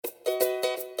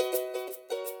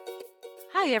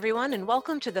Hi, everyone, and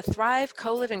welcome to the Thrive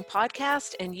Co-Living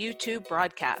podcast and YouTube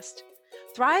broadcast.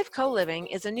 Thrive Co-Living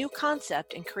is a new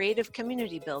concept in creative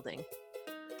community building.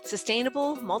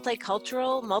 Sustainable,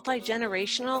 multicultural,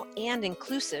 multi-generational, and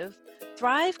inclusive,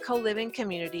 Thrive Co-Living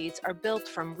communities are built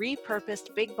from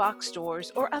repurposed big box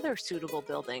stores or other suitable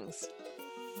buildings.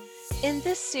 In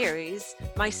this series,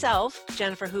 myself,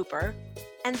 Jennifer Hooper,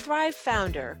 and Thrive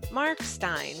founder, Mark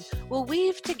Stein, will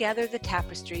weave together the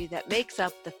tapestry that makes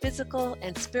up the physical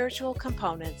and spiritual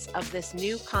components of this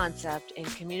new concept in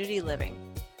community living.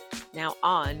 Now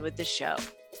on with the show.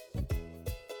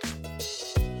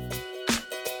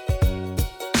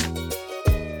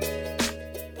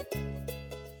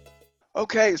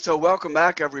 Okay, so welcome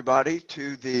back, everybody,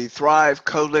 to the Thrive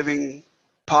Co-Living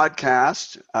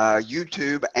podcast,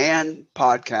 YouTube and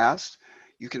podcast.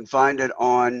 You can find it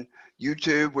on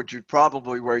YouTube, which is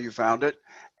probably where you found it,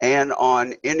 and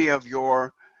on any of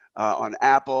your, on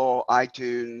Apple,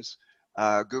 iTunes,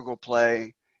 Google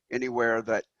Play, anywhere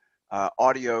that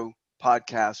audio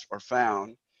podcasts are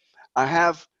found. I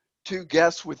have two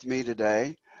guests with me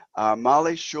today,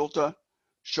 Molly Schulte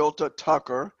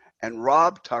Tucker and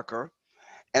Rob Tucker,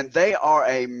 and they are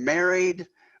a married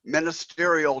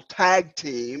ministerial tag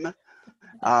team.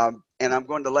 And I'm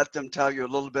going to let them tell you a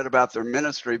little bit about their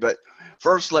ministry. But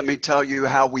first, let me tell you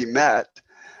how we met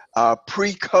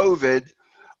pre-COVID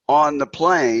on the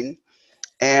plane.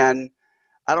 And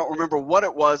I don't remember what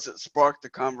it was that sparked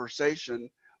the conversation,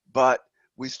 but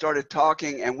we started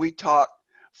talking, and we talked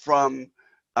from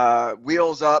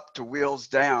wheels up to wheels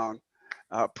down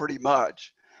pretty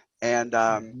much. And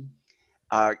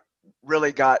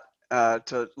really got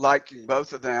to liking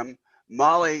both of them.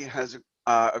 Molly has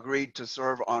agreed to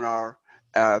serve on our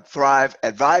Thrive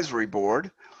Advisory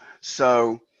Board.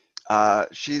 So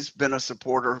she's been a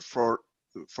supporter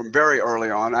from very early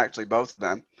on, actually both of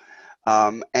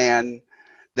them. And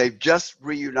they've just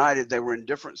reunited. They were in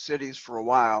different cities for a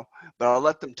while, but I'll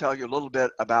let them tell you a little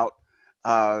bit about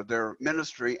their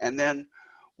ministry. And then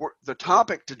the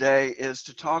topic today is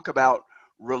to talk about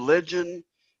religion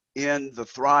in the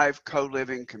Thrive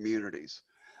Co-Living communities.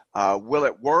 Will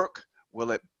it work?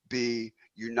 Will it be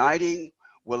uniting?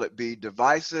 Will it be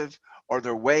divisive? Are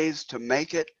there ways to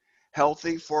make it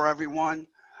healthy for everyone?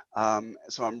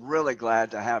 So I'm really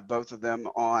glad to have both of them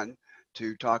on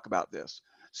to talk about this.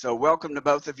 So welcome to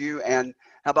both of you. And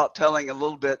how about telling a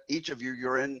little bit, each of you,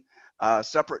 you're in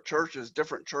separate churches,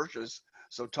 different churches.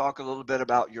 So talk a little bit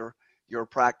about your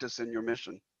practice and your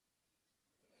mission.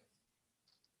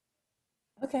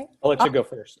 Okay. I'll let you go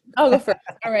first. I'll go first.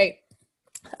 All right.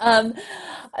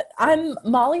 I'm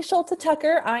Molly Schulte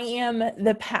Tucker. I am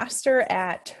the pastor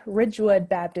at Ridgewood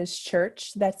Baptist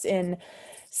Church. That's in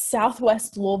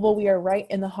Southwest Louisville. We are right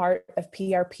in the heart of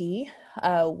PRP.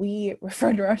 We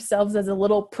refer to ourselves as a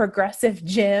little progressive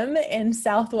gym in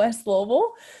Southwest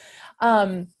Louisville.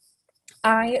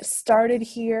 I started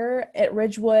here at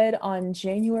Ridgewood on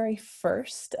January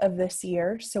 1st of this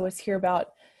year. So I was here about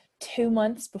 2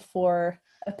 months before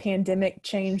a pandemic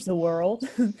changed the world.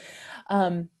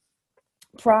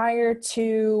 Prior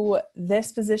to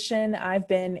this position, I've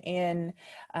been in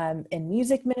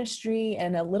music ministry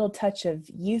and a little touch of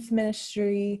youth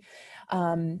ministry.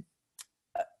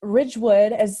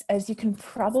 Ridgewood, as you can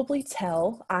probably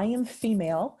tell, I am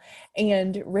female,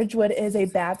 and Ridgewood is a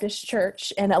Baptist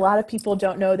church, and a lot of people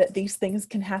don't know that these things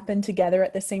can happen together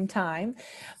at the same time,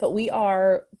 but we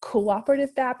are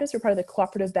Cooperative Baptist. We're part of the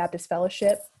Cooperative Baptist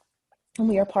Fellowship, and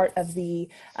we are part of the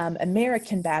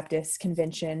American Baptist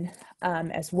Convention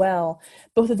as well.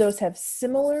 Both of those have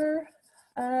similar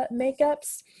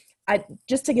makeups.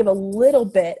 Just to give a little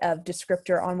bit of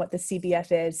descriptor on what the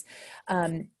CBF is,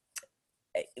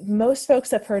 most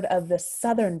folks have heard of the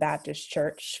Southern Baptist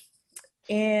Church.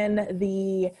 In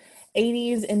the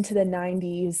 80s into the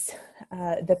 90s,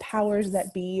 the powers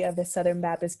that be of the Southern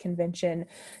Baptist Convention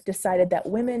decided that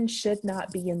women should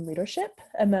not be in leadership,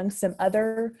 among some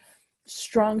other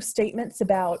strong statements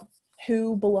about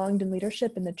who belonged in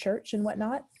leadership in the church and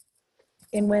whatnot.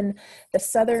 And when the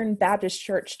Southern Baptist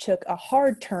Church took a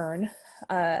hard turn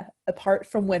apart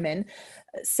from women,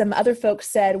 some other folks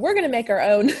said, we're going to make our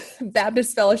own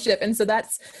Baptist fellowship. And so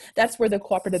that's where the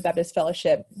Cooperative Baptist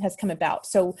Fellowship has come about.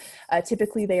 So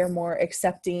typically they are more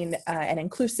accepting and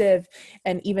inclusive,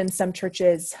 and even some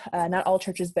churches, not all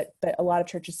churches, but a lot of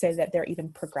churches say that they're even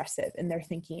progressive in their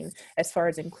thinking as far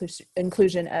as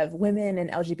inclusion of women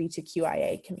and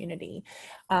LGBTQIA community.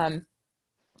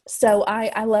 So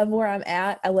I love where I'm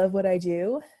at. I love what I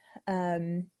do.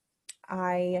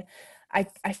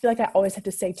 I feel like I always have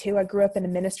to say too, I grew up in a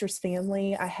minister's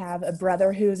family. I have a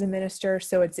brother who is a minister,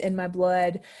 so it's in my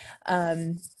blood.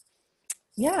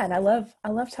 Yeah, and I love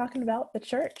talking about the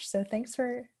church. So thanks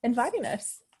for inviting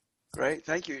us. Great,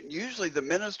 thank you. Usually the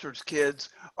minister's kids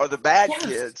are the bad Yeah,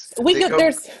 kids. we They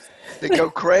go. they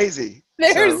go crazy.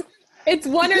 There's So it's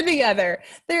one or the other.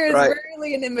 There is right.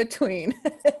 rarely an in between.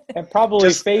 And probably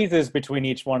Just phases between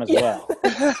each one as Yeah.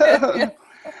 well. Yeah.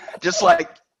 just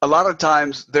like a lot of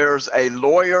times there's a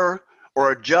lawyer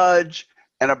or a judge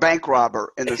and a bank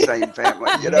robber in the same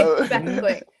family, you know?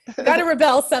 Exactly. Got to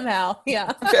rebel somehow.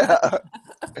 Yeah. Yeah.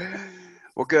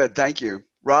 Well, good. Thank you.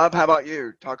 Rob, how about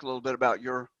you? Talk a little bit about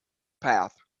your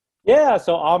path. Yeah,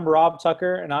 so I'm Rob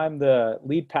Tucker, and I'm the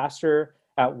lead pastor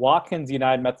at Watkins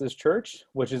United Methodist Church,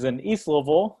 which is in East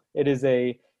Louisville. It is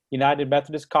a United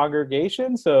Methodist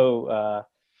congregation, so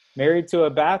married to a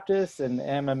Baptist and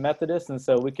am a Methodist, and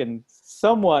so we can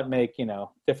somewhat make,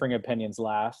 differing opinions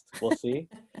last. We'll see.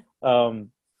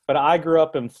 But I grew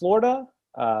up in Florida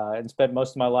and spent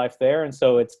most of my life there, and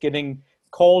so it's getting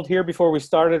cold here. Before we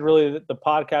started really the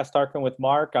podcast talking with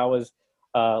Mark, I was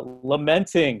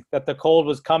lamenting that the cold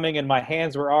was coming and my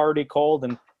hands were already cold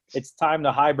and it's time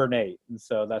to hibernate. And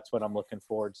so that's what I'm looking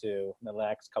forward to in the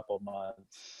next couple of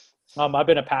months. I've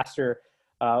been a pastor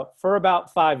for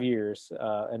about 5 years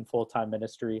in full-time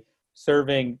ministry,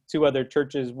 serving 2 other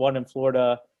churches, one in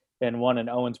Florida and one in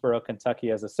Owensboro,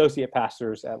 Kentucky, as associate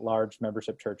pastors at large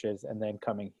membership churches, and then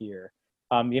coming here.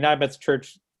 United Methodist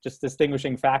Church, just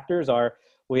distinguishing factors are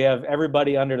we have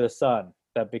everybody under the sun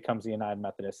that becomes a United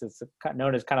Methodist. It's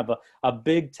known as kind of a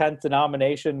big tent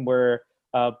denomination where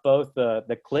both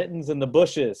the Clintons and the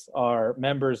Bushes are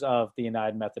members of the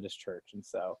United Methodist Church. And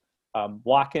so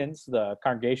Watkins, the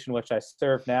congregation which I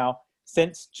serve now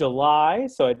since July,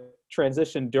 so I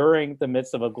transitioned during the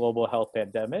midst of a global health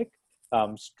pandemic.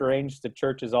 Strange, the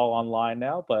church is all online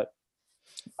now, but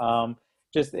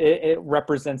just it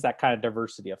represents that kind of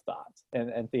diversity of thought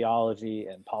and theology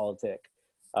and politics.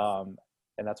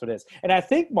 And that's what it is. And I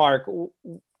think, Mark,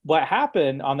 what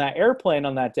happened on that airplane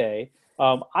on that day,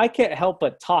 I can't help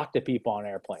but talk to people on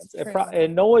airplanes. It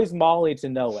annoys Molly to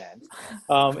no end.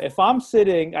 If I'm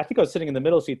sitting, I think I was sitting in the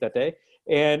middle seat that day,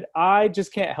 and I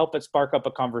just can't help but spark up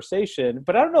a conversation.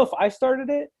 But I don't know if I started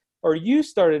it or you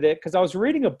started it, because I was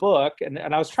reading a book, and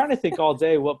I was trying to think all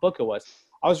day what book it was.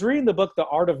 I was reading the book, The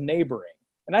Art of Neighboring.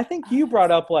 And I think you brought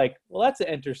up well, that's an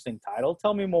interesting title.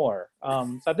 Tell me more.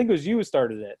 So I think it was you who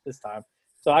started it this time.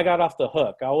 So I got off the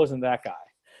hook. I wasn't that guy.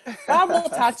 Rob will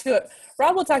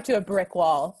talk to a brick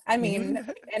wall. I mean,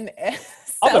 and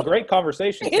I'll have a great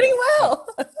conversation. He will.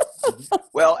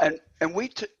 Well, and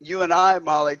you and I,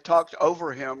 Molly, talked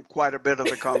over him quite a bit of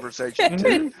the conversation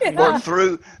too, or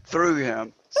through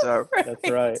him. So that's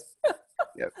right.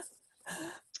 Yep.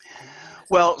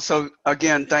 Well, so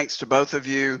again, thanks to both of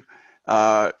you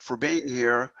for being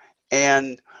here,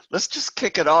 and let's just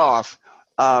kick it off.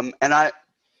 Let's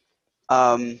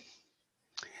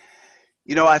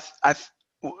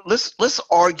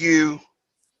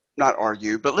not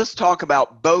argue, but let's talk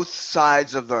about both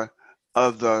sides of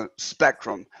the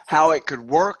spectrum, how it could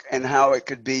work and how it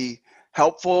could be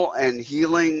helpful and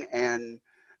healing and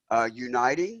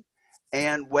uniting,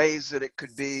 and ways that it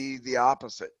could be the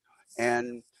opposite.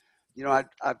 And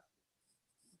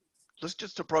let's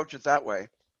just approach it that way.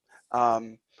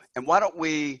 And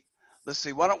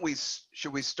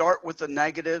should we start with the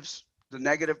negatives, the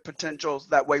negative potentials?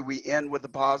 That way we end with the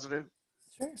positive.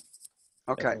 Sure.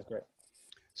 Okay. That's great.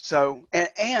 So,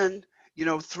 and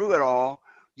through it all,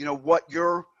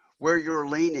 where you're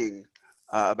leaning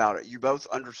about it. You both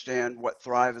understand what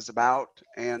Thrive is about,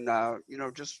 and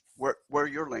just where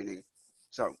you're leaning.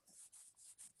 So,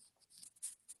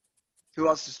 who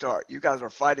wants to start? You guys are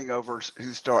fighting over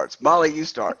who starts. Molly, you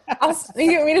start. You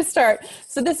want me to start?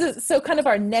 So this is kind of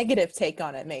our negative take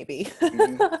on it, maybe.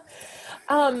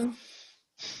 Mm-hmm.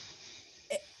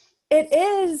 It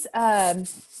is.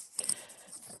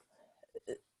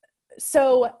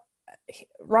 So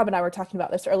Rob and I were talking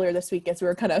about this earlier this week as we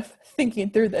were kind of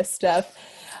thinking through this stuff.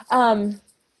 The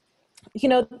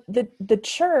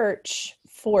church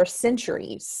for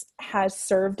centuries has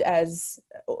served as,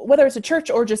 whether it's a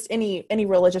church or just any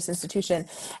religious institution,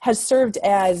 has served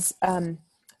as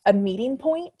a meeting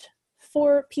point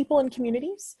for people in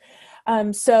communities.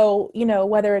 So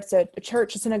whether it's a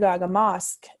church, a synagogue, a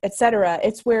mosque, etc.,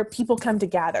 it's where people come to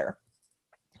gather.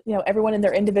 Everyone in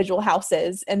their individual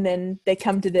houses, and then they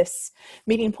come to this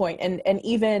meeting point. And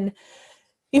even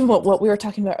what we were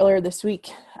talking about earlier this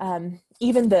week,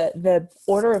 even the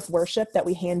order of worship that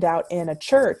we hand out in a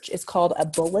church is called a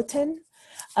bulletin,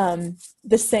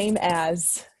 the same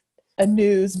as a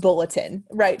news bulletin,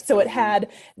 right? So it had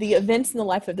the events in the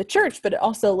life of the church, but it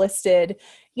also listed,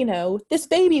 you know, this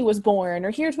baby was born,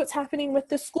 or here's what's happening with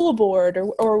the school board,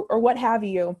 or what have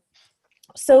you.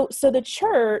 So the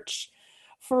church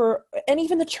and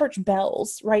even the church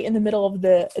bells, right, in the middle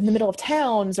of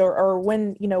towns, or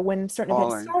when, you know, when certain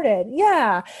events started.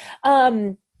 Yeah.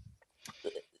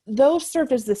 Those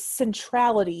served as the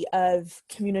centrality of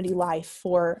community life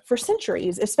for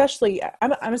centuries, especially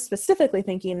I'm specifically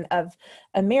thinking of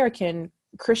American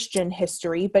Christian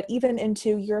history, but even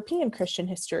into European Christian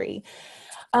history.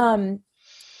 And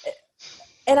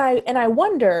I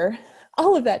wonder,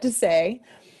 all of that to say,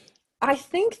 I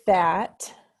think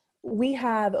that we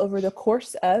have, over the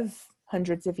course of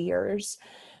hundreds of years,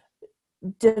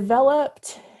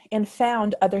 developed and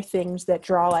found other things that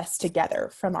draw us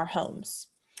together from our homes.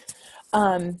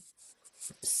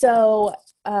 So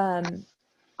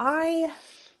I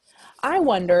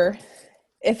wonder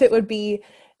if it would be,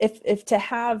 if to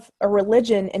have a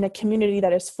religion in a community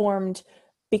that is formed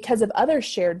because of other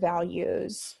shared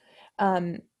values,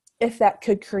 if that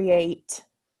could create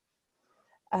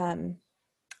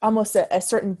almost a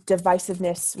certain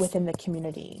divisiveness within the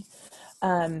community,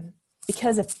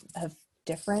 because of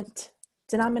different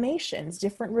denominations,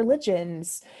 different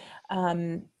religions.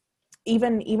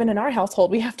 Even in our household,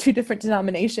 we have two different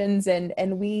denominations, and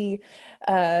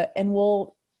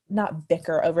we'll not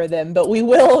bicker over them, but we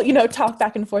will, you know, talk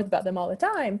back and forth about them all the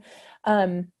time.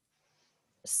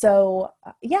 So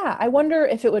yeah, I wonder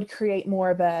if it would create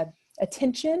more of a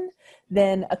tension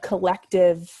than a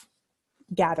collective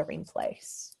gathering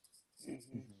place.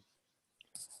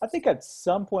 I think at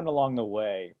some point along the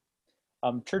way,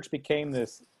 church became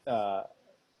this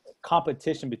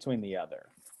competition between the other.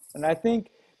 And I think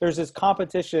there's this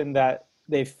competition that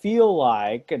they feel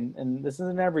like, and this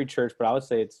isn't every church, but I would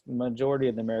say it's majority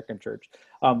of the American church,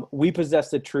 we possess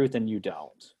the truth and you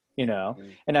don't, you know? Mm-hmm.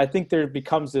 And I think there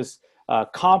becomes this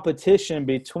competition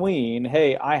between,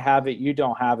 hey, I have it, you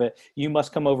don't have it. You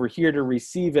must come over here to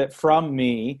receive it from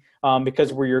me,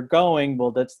 because where you're going, well,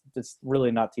 that's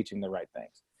really not teaching the right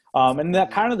things. And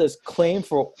that kind of this claim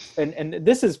for, and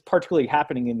this is particularly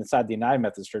happening inside the United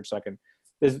Methodist Church. So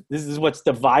this is what's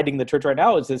dividing the church right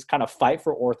now, is this kind of fight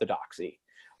for orthodoxy.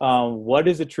 What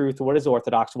is the truth? What is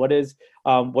orthodox? What does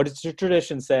the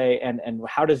tradition say? And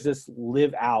how does this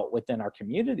live out within our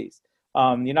communities?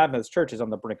 The United Methodist Church is on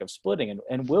the brink of splitting,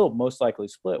 and will most likely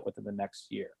split within the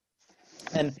next year.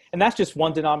 And that's just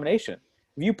one denomination.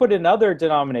 If you put in other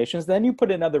denominations, then you put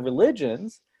in other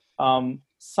religions,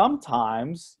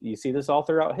 sometimes, you see this all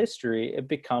throughout history, it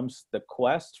becomes the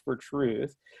quest for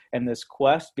truth, and this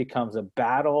quest becomes a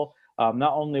battle,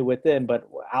 not only within, but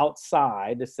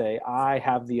outside, to say, I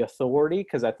have the authority,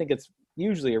 because I think it's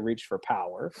usually a reach for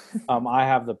power. I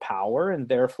have the power, and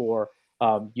therefore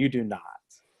you do not.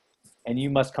 And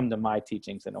you must come to my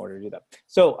teachings in order to do that.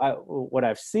 So what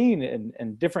I've seen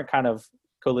in different kind of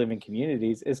co-living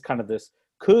communities is kind of this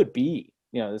could be,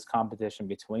 you know, this competition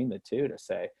between the two to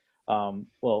say,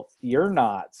 well, you're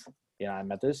not United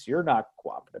Methodist, you're not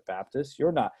Cooperative Baptist,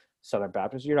 you're not Southern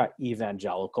Baptist, you're not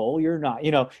evangelical, you're not,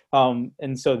 you know,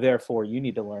 and so therefore you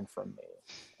need to learn from me.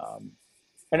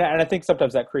 And I think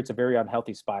sometimes that creates a very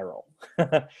unhealthy spiral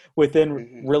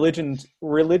within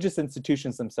religious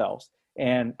institutions themselves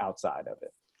and outside of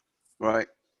it. Right.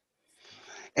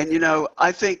 And, you know,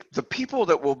 I think the people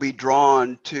that will be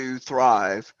drawn to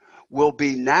Thrive will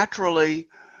be naturally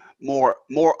more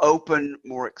open,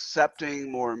 more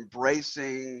accepting, more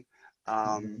embracing.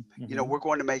 You know, we're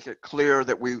going to make it clear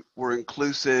that we're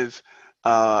inclusive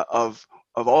of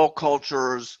all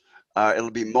cultures.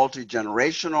 It'll be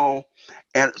multi-generational.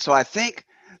 And so I think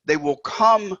they will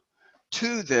come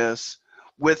to this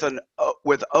with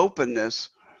openness.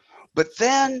 But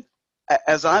then,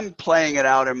 as I'm playing it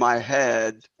out in my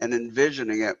head and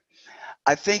envisioning it,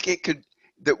 I think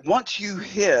that once you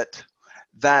hit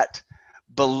that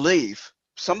belief,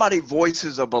 somebody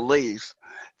voices a belief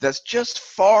that's just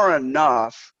far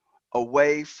enough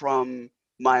away from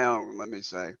my own, let me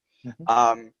say,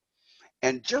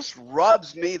 and just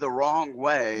rubs me the wrong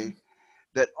way,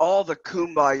 that all the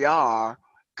kumbaya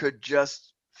could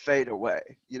just fade away,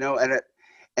 you know, and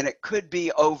it could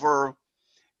be over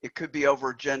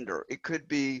gender. It could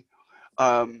be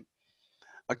a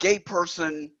gay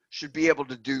person should be able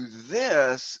to do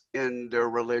this in their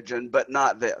religion, but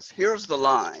not this. Here's the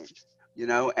line, you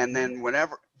know, and then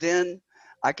then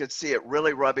I could see it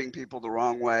really rubbing people the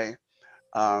wrong way.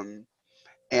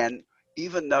 And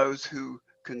even those who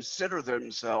consider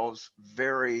themselves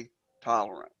very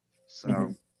tolerant.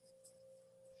 So,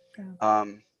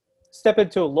 step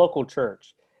into a local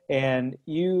church and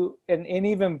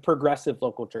even progressive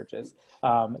local churches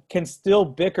can still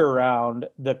bicker around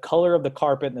the color of the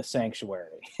carpet in the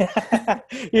sanctuary.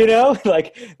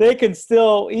 Like they can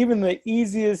still, even the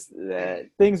easiest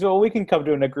things, well, we can come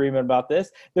to an agreement about this.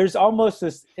 There's almost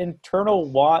this internal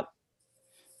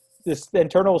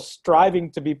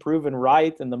striving to be proven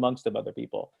right in amongst of other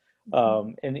people.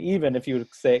 And even if you would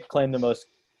claim the most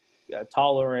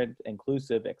tolerant,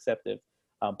 inclusive, acceptive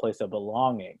place of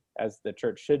belonging, as the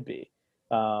church should be,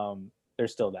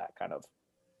 there's still that kind of,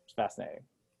 it's fascinating.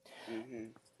 Mm-hmm.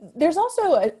 There's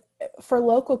also for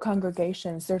local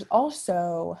congregations, there's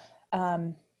also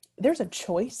there's a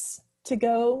choice to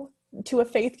go to a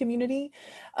faith community,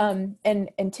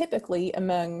 and typically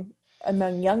among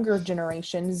younger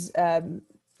generations,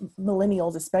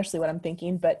 millennials especially, what I'm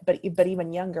thinking, but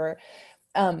even younger,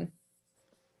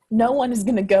 no one is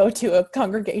going to go to a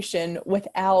congregation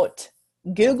without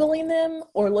Googling them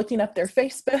or looking up their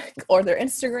Facebook or their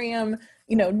Instagram.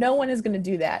 No one is going to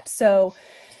do that. So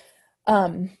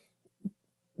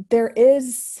there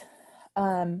is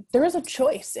a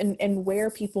choice in where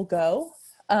people go.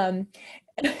 And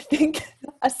I think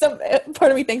some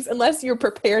part of me thinks, unless you're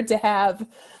prepared to have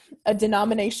a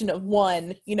denomination of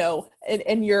one, in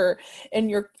a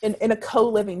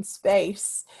co-living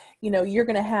space, you're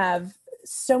going to have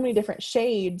so many different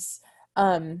shades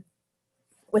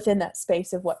within that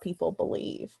space of what people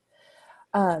believe.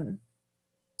 I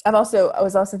was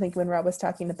also thinking when Rob was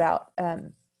talking about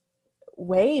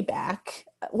way back,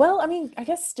 well, I mean, I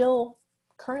guess still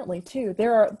currently too,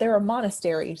 there are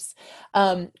monasteries.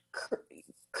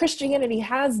 Christianity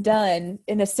has done,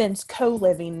 in a sense,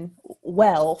 co-living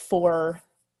well for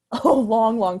a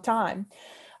long time.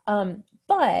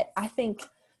 But I think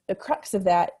the crux of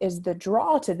that is the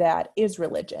draw to that is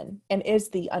religion, and is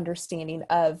the understanding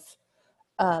of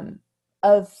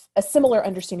a similar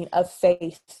understanding of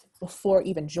faith before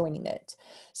even joining it.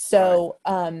 So,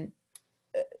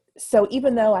 so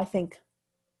even though I think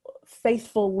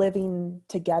faithful living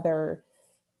together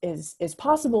is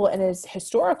possible and is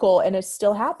historical and is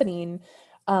still happening,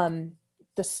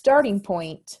 the starting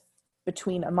point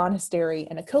between a monastery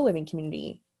and a co-living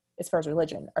community, as far as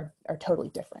religion, are totally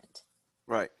different.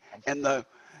 Right. And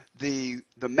the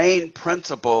main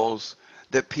principles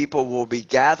that people will be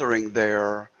gathering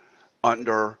there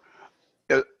under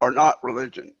are not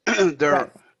religion. They're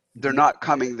not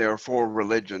coming there for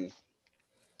religion.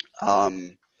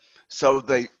 So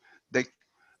they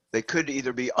could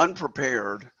either be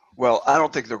unprepared. Well, I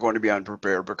don't think they're going to be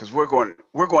unprepared, because we're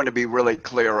going to be really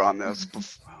clear on this,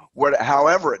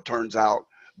 however it turns out,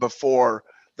 before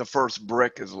the first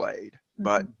brick is laid.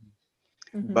 But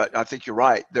but I think you're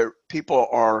right. People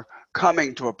are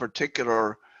coming to a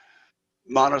particular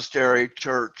monastery,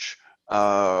 church,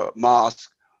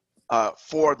 mosque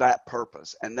for that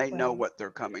purpose, and they know what they're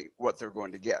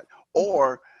going to get,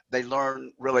 or they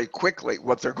learn really quickly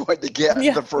what they're going to get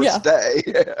the first day.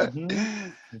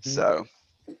 So,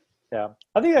 yeah,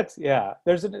 I think that's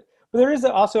but there is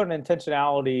also an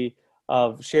intentionality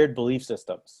of shared belief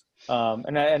systems,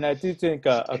 and I do think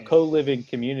a co-living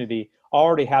community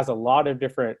already has a lot of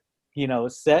different,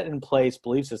 set in place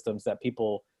belief systems that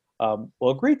people will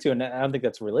agree to, and I don't think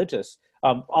that's religious.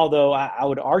 Although I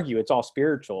would argue it's all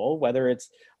spiritual, whether it's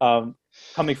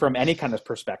coming from any kind of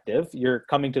perspective. You're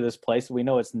coming to this place. We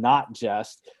know it's not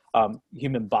just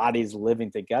human bodies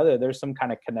living together. There's some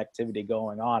kind of connectivity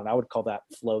going on, and I would call that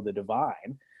flow the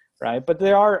divine, right? But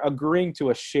they are agreeing to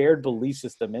a shared belief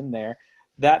system in there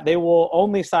that they will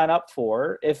only sign up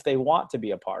for if they want to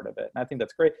be a part of it. And I think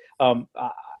that's great.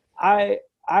 I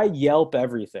Yelp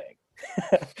everything.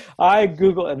 I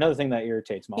Google, another thing that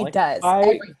irritates Molly. It does.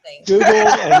 Everything. Google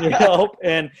and Yelp,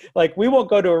 and we won't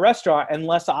go to a restaurant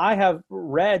unless I have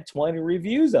read 20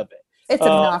 reviews of it. It's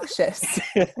obnoxious.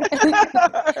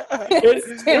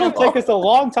 It'll take us a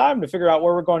long time to figure out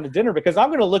where we're going to dinner, because I'm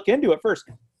going to look into it first.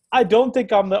 I don't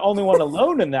think I'm the only one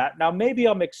alone in that. Now, maybe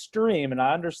I'm extreme, and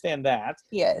I understand that.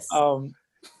 Yes.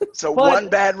 So one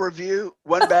bad review,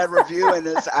 and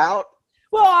it's out.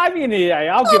 Well, I mean,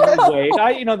 I'll give it weight.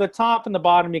 The top and the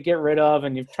bottom you get rid of,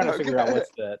 and you're trying to figure out what's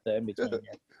the in between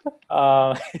here.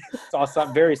 It's also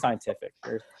very scientific,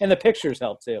 and the pictures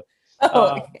help too.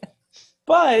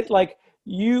 But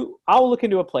I'll look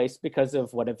into a place because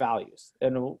of what it values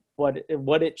and what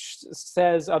it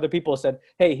says. Other people said,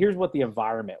 hey, here's what the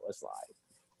environment was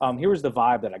like. Here was the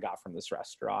vibe that I got from this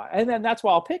restaurant. And then that's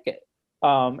why I'll pick it.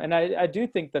 And I do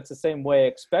think that's the same way,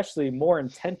 especially more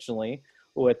intentionally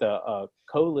with a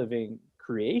co-living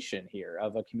creation here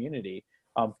of a community.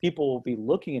 People will be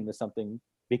looking into something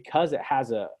because it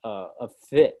has a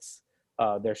fits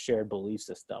their shared belief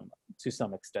system to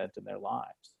some extent in their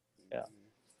lives. Yeah.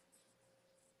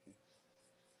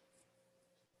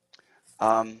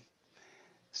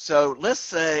 So let's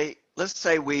say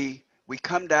we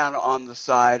come down on the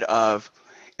side of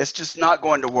it's just not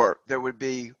going to work. There would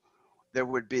be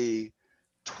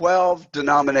 12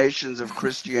 denominations of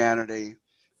Christianity,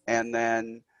 and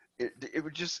then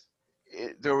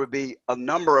there would be a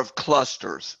number of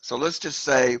clusters. So let's just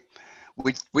say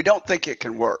we don't think it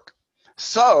can work.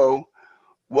 So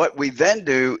what we then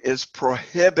do is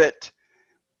prohibit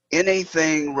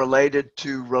anything related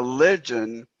to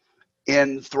religion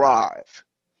in Thrive.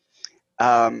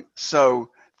 So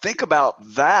think about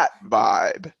that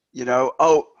vibe,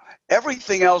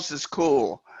 everything else is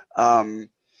cool, but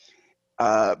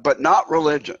not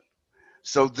religion.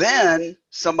 So then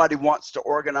somebody wants to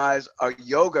organize a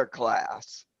yoga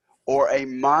class or a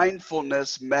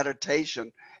mindfulness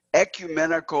meditation,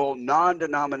 ecumenical,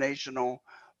 non-denominational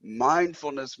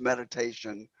mindfulness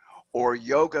meditation or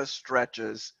yoga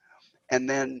stretches. And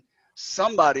then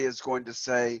somebody is going to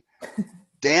say,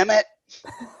 damn it,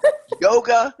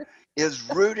 yoga is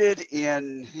rooted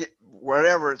in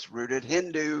wherever it's rooted,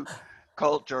 Hindu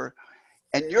culture,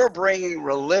 and you're bringing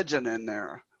religion in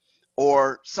there.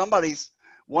 Or somebody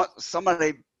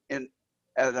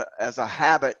as a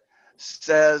habit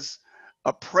says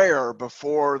a prayer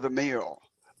before the meal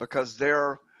because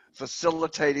they're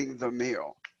facilitating the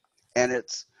meal, and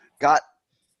it's got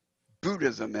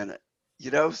Buddhism in it,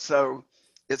 so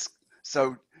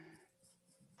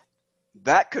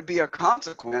that could be a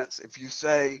consequence if you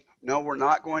say, no, we're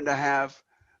not going to have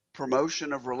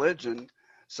promotion of religion,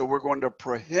 so we're going to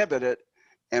prohibit it.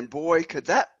 And boy, could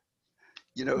that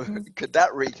could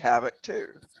that wreak havoc too?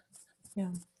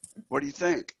 Yeah. What do you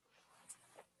think?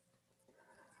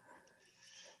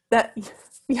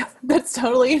 That's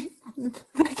totally,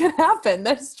 that can happen.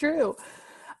 That's true.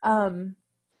 I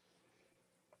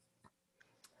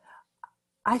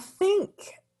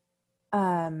think,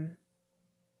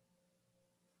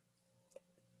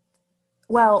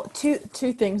 well,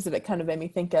 two things that it kind of made me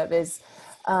think of is,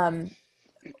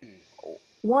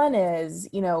 one is,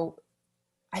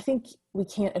 I think we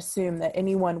can't assume that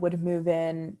anyone would move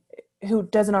in who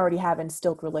doesn't already have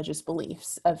instilled religious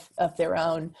beliefs of their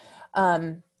own,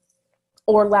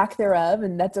 or lack thereof,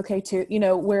 and that's okay too,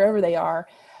 wherever they are.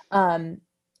 And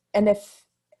if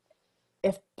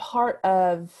part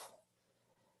of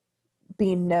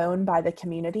being known by the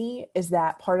community is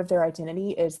that part of their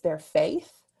identity is their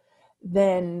faith,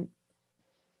 then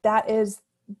that is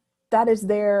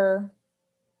their,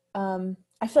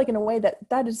 I feel like in a way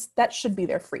that should be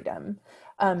their freedom,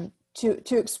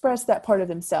 to express that part of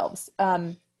themselves.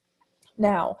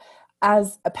 Now,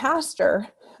 as a pastor,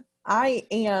 I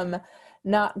am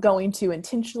not going to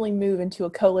intentionally move into a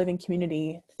co-living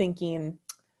community thinking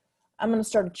I'm going to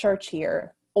start a church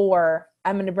here, or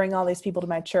I'm going to bring all these people to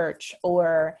my church,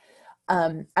 or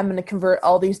I'm going to convert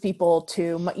all these people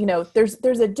to,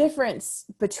 there's a difference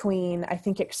between, I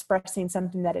think, expressing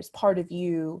something that is part of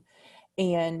you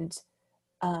and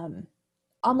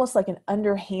almost like an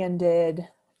underhanded,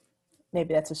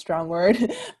 maybe that's a strong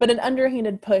word, but an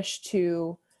underhanded push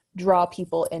to draw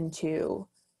people into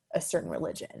a certain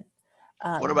religion.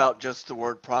 What about just the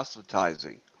word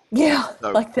proselytizing? Yeah,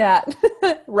 like that.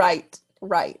 Right.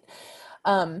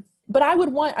 But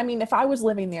if I was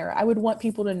living there, I would want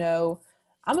people to know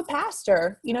I'm a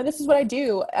pastor. This is what I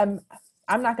do. I'm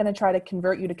not going to try to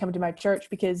convert you to come to my church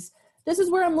because this is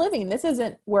where I'm living. This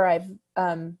isn't where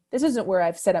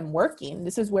I've said I'm working.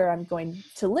 This is where I'm going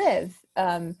to live.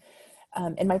 And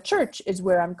my church is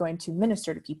where I'm going to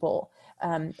minister to people,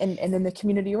 and in the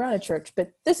community around a church.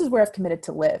 But this is where I've committed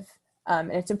to live.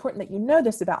 And it's important that you know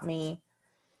this about me,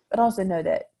 but also know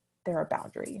that there are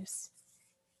boundaries.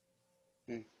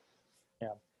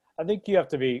 Yeah. I think you have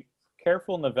to be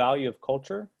careful in the value of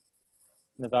culture,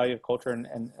 and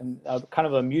kind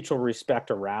of a mutual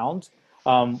respect around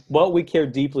what we care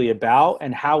deeply about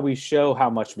and how we show how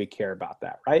much we care about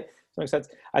that, right? Does that make sense?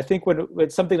 I think when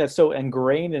it's something that's so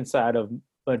ingrained inside of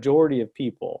majority of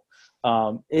people,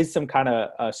 is some kind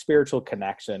of spiritual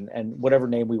connection, and whatever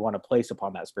name we want to place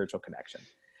upon that spiritual connection.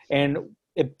 And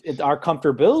our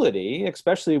comfortability,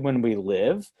 especially when we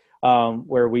live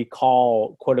where we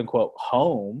call quote unquote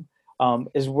home,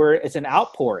 is where it's an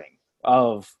outpouring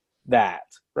of that,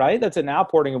 right? That's an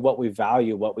outpouring of what we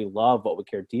value, what we love, what we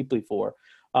care deeply for.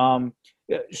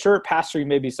 Sure, pastoring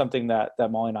may be something that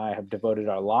Molly and I have devoted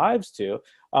our lives to,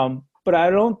 but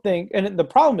I don't think, and the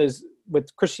problem is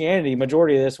with Christianity,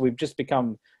 majority of this, we've just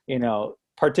become,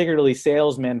 particularly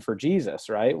salesmen for Jesus,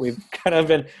 right? We've kind of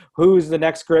been, who's the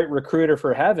next great recruiter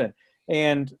for heaven?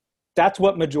 And that's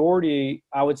what majority,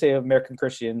 I would say, of American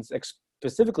Christians,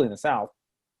 specifically in the South,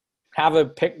 have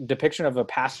a depiction of a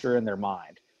pastor in their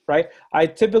mind, right? I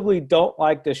typically don't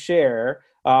like to share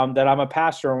that I'm a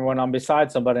pastor when I'm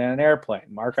beside somebody in an airplane.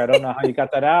 Mark, I don't know how you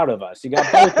got that out of us. You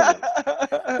got both of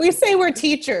us. We say we're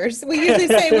teachers. We usually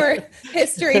say we're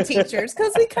history teachers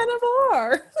because we kind of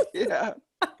are. Yeah.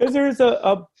 Because there's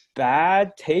a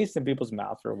bad taste in people's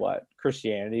mouth for what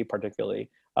Christianity, particularly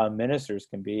ministers,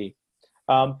 can be.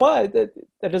 But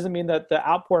that doesn't mean that the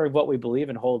outpouring of what we believe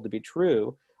and hold to be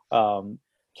true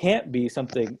can't be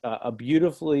something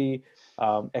beautifully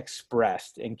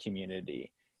expressed in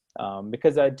community.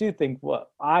 Because I do think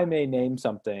I may name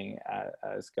something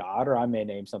as God, or I may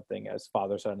name something as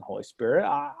Father, Son, and Holy Spirit.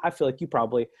 I feel like you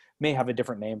probably may have a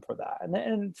different name for that.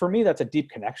 And for me, that's a deep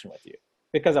connection with you,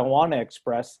 because I want to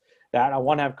express that. I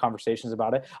want to have conversations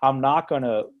about it. I'm not going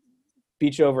to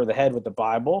beat you over the head with the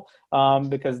Bible,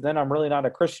 because then I'm really not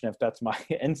a Christian if that's my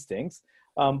instincts.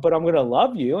 But I'm going to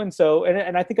love you. And so,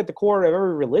 and I think at the core of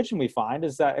every religion we find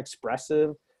is that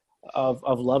expressive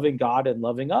of loving God and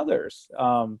loving others,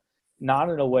 not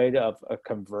in a way of a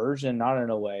conversion, not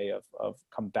in a way of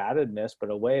combativeness,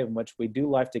 but a way in which we do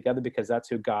life together because that's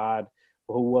who God,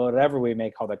 whatever we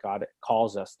may call that God,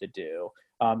 calls us to do.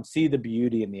 See the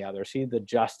beauty in the other, see the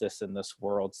justice in this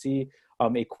world, see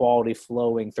equality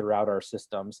flowing throughout our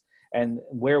systems, and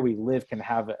where we live can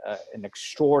have an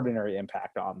extraordinary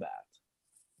impact on that.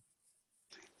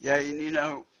 Yeah,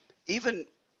 and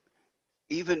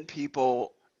even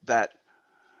people that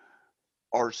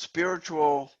are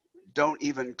spiritual don't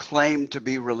even claim to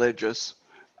be religious,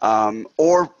 and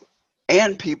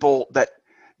people that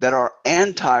are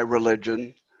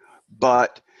anti-religion,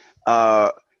 but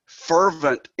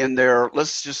fervent in their,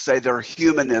 let's just say, their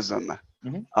humanism.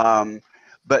 Mm-hmm.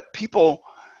 But people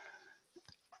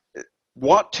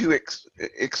want to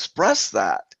express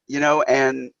that,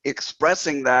 and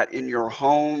expressing that in your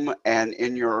home and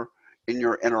in your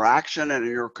interaction and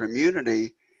in your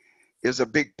community is a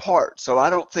big part. So I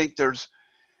don't think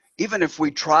even if we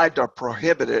tried to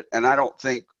prohibit it, and I don't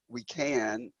think we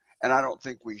can, and I don't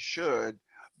think we should,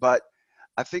 but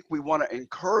I think we want to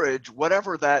encourage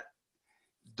whatever that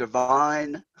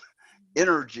divine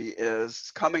energy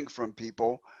is coming from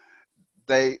people.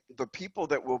 The people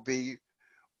that will be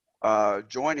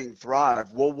joining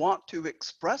Thrive will want to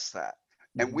express that,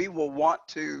 and Mm-hmm. we'll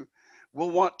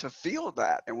want to feel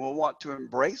that, and we'll want to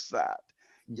embrace that.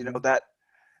 Mm-hmm.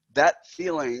 That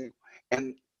feeling,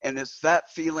 and it's that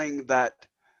feeling that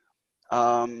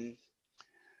that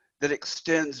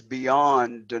extends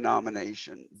beyond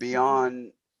denomination,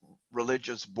 beyond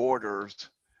religious borders,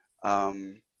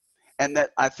 and that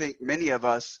I think many of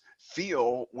us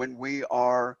feel when we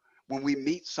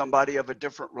meet somebody of a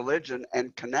different religion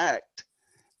and connect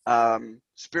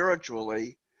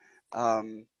spiritually.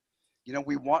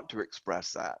 We want to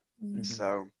express that. Mm-hmm.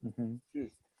 So. Mm-hmm.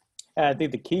 And I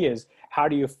think the key is, how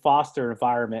do you foster an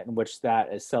environment in which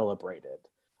that is celebrated?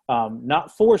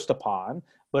 Not forced upon,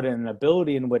 but an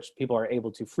ability in which people are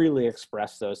able to freely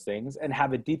express those things and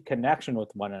have a deep connection with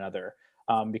one another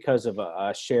because of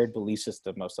a shared belief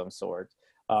system of some sort.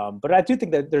 But I do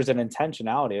think that there's an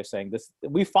intentionality of saying this,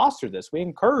 we foster this, we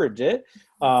encourage it.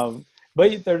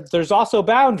 But there's also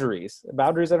boundaries.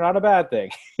 Boundaries are not a bad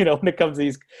thing, when it comes to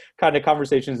these kind of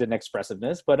conversations and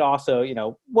expressiveness, but also,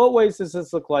 what ways does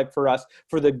this look like for us,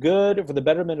 for the good, for the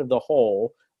betterment of the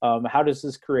whole? How does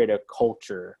this create a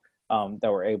culture that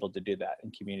we're able to do that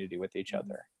in community with each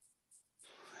other?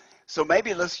 So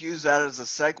maybe let's use that as a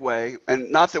segue, and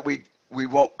not that we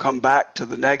won't come back to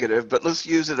the negative, but let's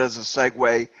use it as a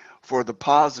segue for the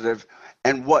positive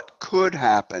and what could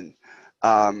happen.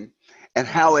 And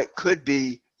how it could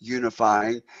be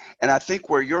unifying. And I think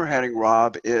where you're heading,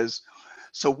 Rob, is,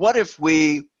 so what if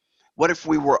we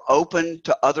were open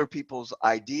to other people's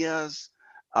ideas,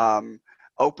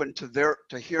 open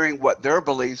to hearing what their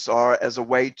beliefs are as a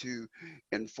way to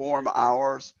inform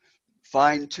ours,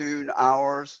 fine-tune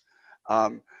ours?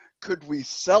 Could we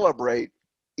celebrate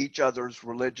each other's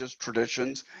religious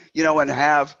traditions, and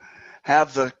have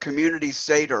the community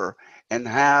Seder, and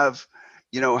have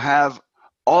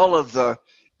all of the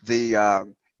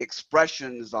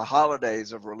expressions, the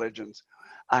holidays of religions.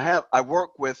 I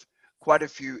work with quite a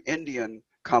few Indian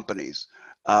companies,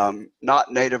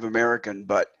 not Native American,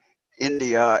 but Indian.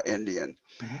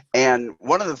 Mm-hmm. And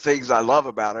one of the things I love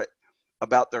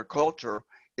about their culture,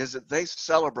 is that they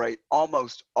celebrate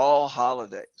almost all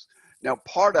holidays. Now,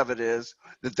 part of it is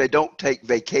that they don't take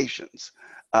vacations.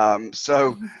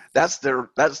 So that's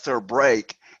their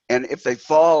break. And if they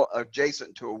fall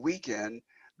adjacent to a weekend,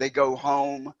 they go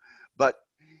home, but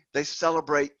they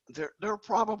celebrate. There are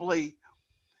probably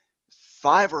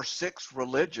 5 or 6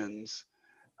 religions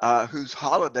whose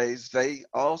holidays they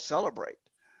all celebrate.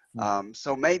 Mm.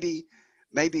 So maybe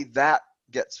that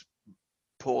gets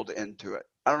pulled into it.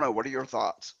 I don't know. What are your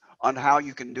thoughts on how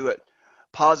you can do it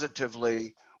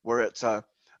positively, where it's a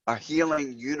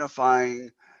healing,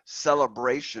 unifying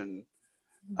celebration,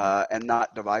 and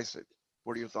not divisive?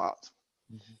 What are your thoughts?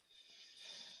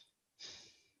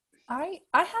 I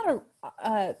had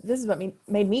this is what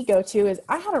made me go to is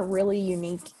I had a really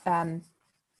unique, I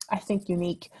think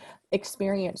unique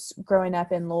experience growing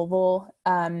up in Louisville.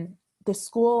 The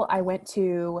school I went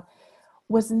to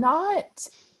was not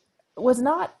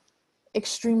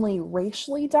extremely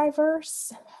racially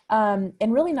diverse, and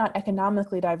really not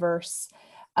economically diverse,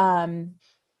 but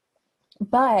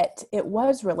it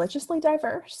was religiously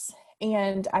diverse.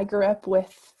 And I grew up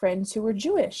with friends who were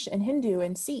Jewish and Hindu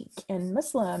and Sikh and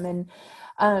Muslim,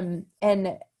 and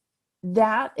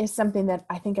that is something that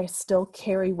I think I still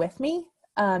carry with me,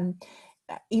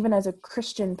 even as a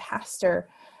Christian pastor,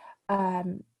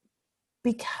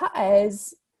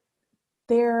 because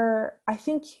I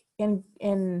think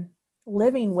in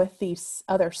living with these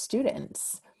other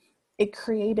students, it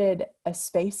created a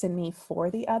space in me for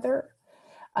the other,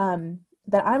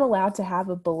 that I'm allowed to have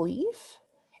a belief,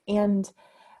 and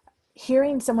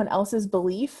hearing someone else's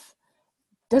belief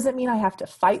doesn't mean I have to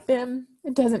fight them.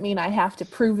 It doesn't mean I have to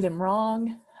prove them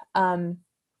wrong.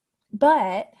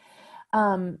 But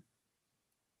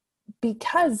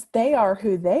because they are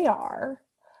who they are,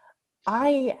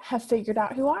 I have figured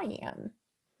out who I am,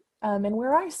 and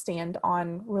where I stand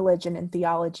on religion and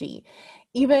theology.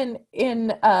 Even in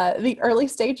the early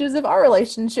stages of our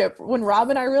relationship, when Rob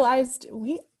and I realized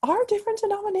we are different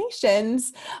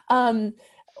denominations,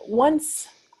 once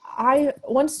I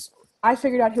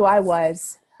figured out who I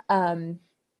was,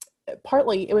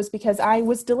 partly it was because I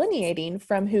was delineating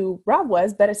from who Rob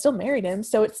was, but I still married him,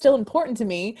 so it's still important to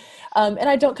me. And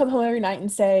I don't come home every night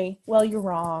and say, "Well, you're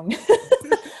wrong."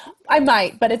 I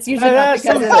might, but it's usually not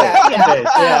because of that.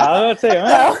 Yeah, I was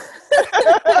gonna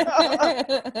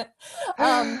say.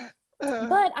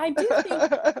 But I do think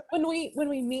when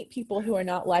we meet people who are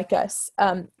not like us,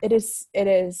 it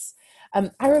is.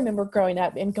 I remember growing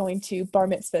up and going to bar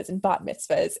mitzvahs and bat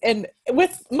mitzvahs, and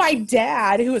with my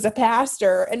dad, who was a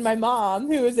pastor, and my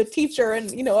mom, who was a teacher and,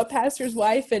 a pastor's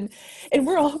wife. And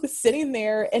we're all sitting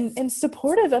there and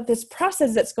supportive of this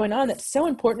process that's going on, that's so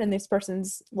important in this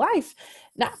person's life,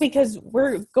 not because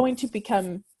we're going to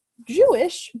become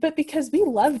Jewish, but because we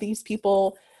love these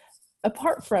people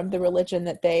apart from the religion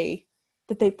that they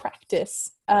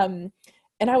practice. And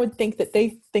I would think that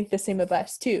they think the same of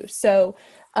us too. So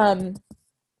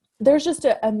there's just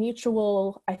a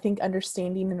mutual, I think,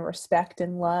 understanding and respect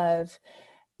and love,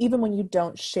 even when you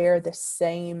don't share the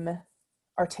same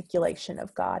articulation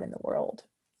of God in the world.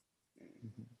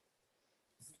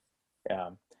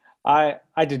 Yeah. I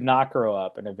did not grow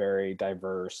up in a very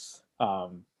diverse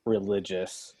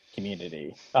religious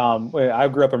community. I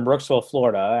grew up in Brooksville,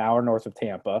 Florida, an hour north of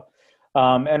Tampa.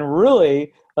 And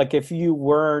really, like, if you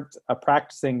weren't a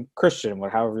practicing Christian,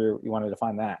 however you want to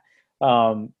define that,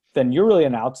 then you're really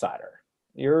an outsider.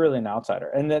 You're really an outsider.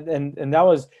 And that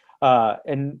was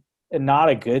and not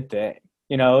a good thing.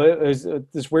 It was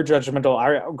this weird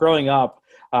judgmental. Growing up,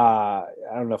 I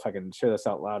don't know if I can share this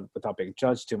out loud without being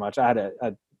judged too much. I had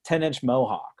a 10-inch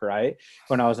mohawk, right,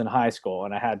 when I was in high school,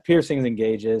 and I had piercings and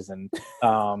gauges, and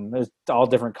there's all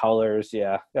different colors.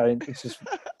 Yeah, it's just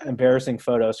embarrassing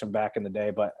photos from back in the day,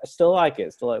 but I still like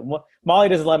it. Molly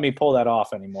doesn't let me pull that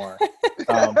off anymore,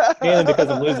 mainly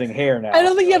because I'm losing hair now. I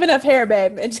don't think you have enough hair,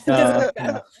 babe. It just doesn't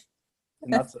I'm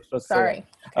not supposed to. Sorry.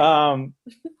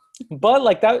 But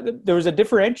like that, there was a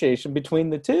differentiation between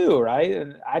the two, right?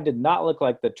 And I did not look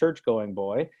like the church-going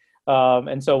boy.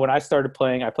 And so when I started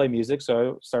playing, I play music,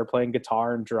 so I started playing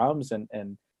guitar and drums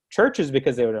and churches,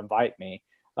 because they would invite me.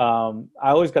 I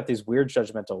always got these weird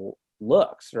judgmental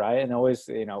looks, right? And always,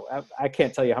 I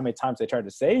can't tell you how many times they tried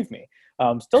to save me.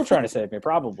 Still trying to save me,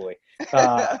 probably.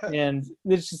 And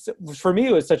it's just, for me,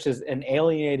 it was such an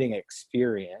alienating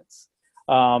experience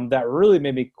that really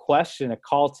made me question a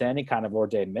call to any kind of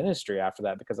ordained ministry after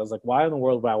that, because I was like, why in the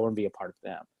world would I want to be a part of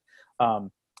them?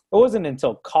 It wasn't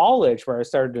until college where I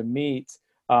started to meet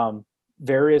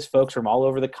various folks from all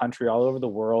over the country, all over the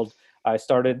world. I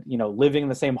started, living in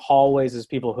the same hallways as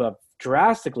people who have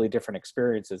drastically different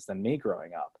experiences than me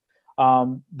growing up.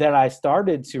 That I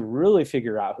started to really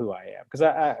figure out who I am. Because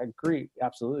I agree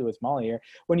absolutely with Molly here.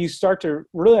 When you start to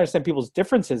really understand people's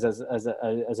differences as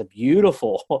a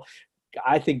beautiful,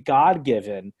 I think,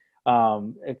 God-given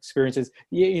experiences,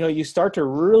 you start to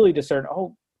really discern,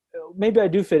 maybe I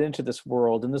do fit into this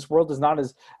world, and this world is not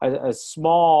as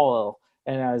small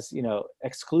and as,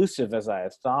 exclusive as I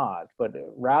had thought, but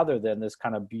rather than this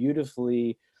kind of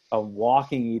beautifully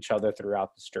walking each other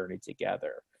throughout this journey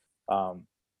together.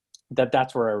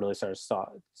 That's where I really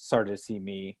started to see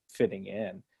me fitting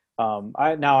in.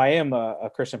 I am a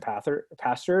Christian pastor,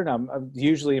 and I'm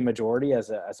usually a majority as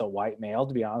a white male,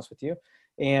 to be honest with you.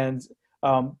 And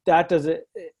that doesn't,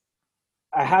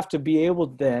 I have to be able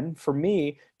then, for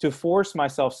me, to force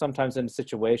myself sometimes in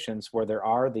situations where there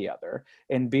are the other,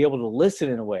 and be able to listen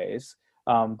in ways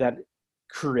that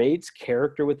creates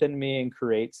character within me and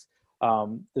creates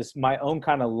this my own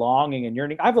kind of longing and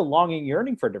yearning. I have a longing,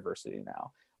 yearning for diversity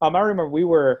now. I remember we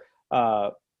were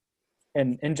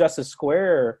in Justice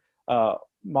Square.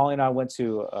 Molly and I went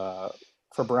to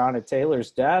for Breonna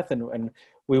Taylor's death, and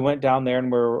we went down there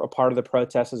and we're a part of the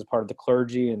protest as a part of the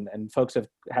clergy, and folks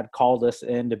had called us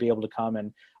in to be able to come,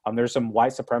 and there's some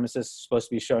white supremacists supposed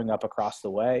to be showing up across the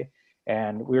way,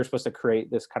 and we were supposed to create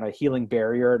this kind of healing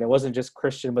barrier, and it wasn't just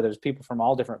Christian, but there's people from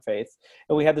all different faiths,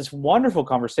 and we had this wonderful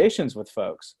conversations with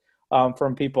folks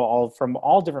from people from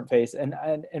all different faiths,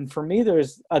 and for me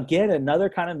there's again another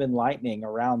kind of enlightening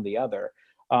around the other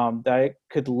that I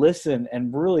could listen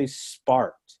and really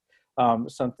sparked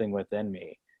something within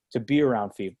me to be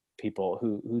around people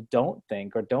who don't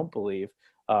think or don't believe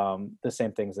the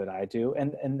same things that I do.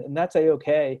 And that's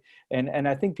okay. And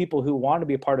I think people who want to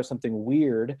be a part of something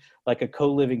weird, like a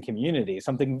co-living community,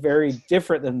 something very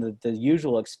different than the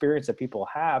usual experience that people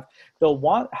have, they'll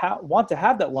want to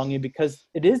have that longing because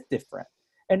it is different.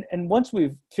 And once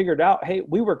we've figured out, hey,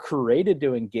 we were created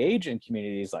to engage in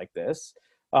communities like this,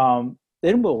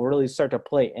 then we'll really start to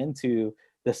play into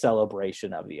the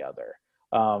celebration of the other.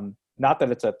 Not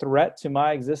that it's a threat to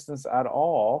my existence at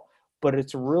all, but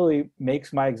it's really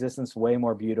makes my existence way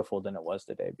more beautiful than it was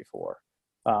the day before.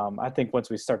 I think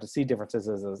once we start to see differences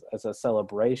as a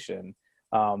celebration,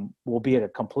 we'll be at a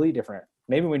completely different,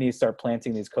 maybe we need to start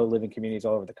planting these co-living communities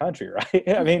all over the country, right?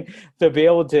 I mean, to be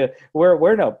able to,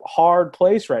 we're in a hard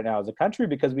place right now as a country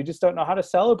because we just don't know how to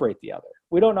celebrate the other.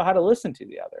 We don't know how to listen to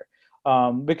the other.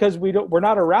 Because we're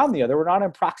not around the other. We're not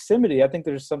in proximity. I think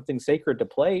there's something sacred to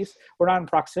place. We're not in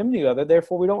proximity to the other.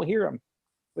 Therefore, we don't hear them.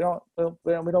 We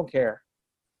don't care.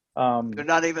 They're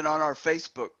not even on our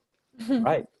Facebook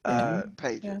right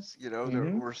pages.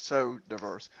 Mm-hmm. We're so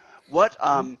diverse. Was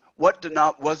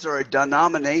there a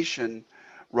denomination,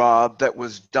 Rob, that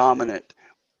was dominant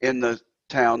in the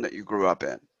town that you grew up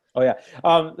in? Oh yeah,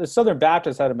 the Southern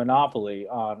Baptists had a monopoly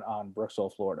on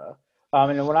Brooksville, Florida.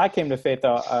 And when I came to faith,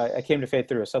 I came to faith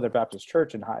through a Southern Baptist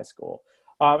church in high school.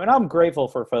 And I'm grateful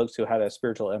for folks who had a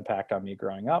spiritual impact on me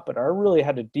growing up, but I really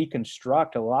had to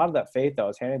deconstruct a lot of that faith that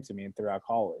was handed to me throughout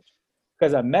college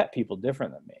because I met people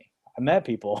different than me. I met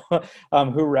people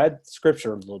who read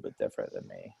scripture a little bit different than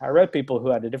me. I read people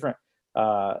who had a different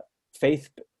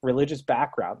religious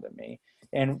background than me.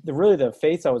 And the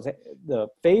faith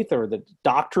or the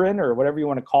doctrine or whatever you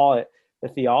want to call it, the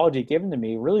theology given to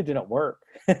me really didn't work.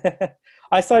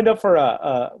 I signed up for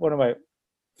one of my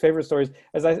favorite stories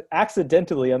as I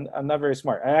accidentally, I'm not very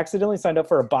smart. I accidentally signed up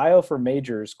for a bio for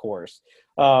majors course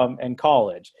in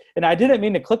college. And I didn't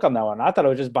mean to click on that one. I thought it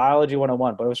was just biology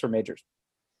 101, but it was for majors.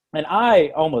 And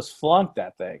I almost flunked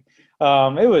that thing.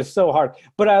 It was so hard,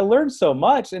 but I learned so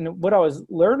much. And what I was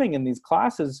learning in these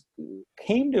classes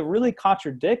came to really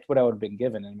contradict what I would have been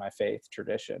given in my faith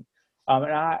tradition. And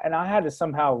I had to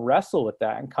somehow wrestle with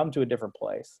that and come to a different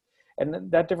place.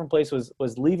 And that different place was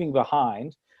leaving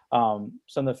behind some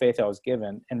of the faith I was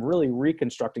given and really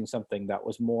reconstructing something that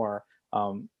was more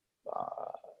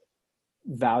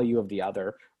value of the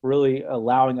other, really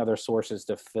allowing other sources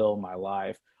to fill my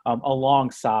life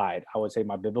alongside, I would say,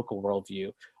 my biblical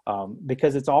worldview,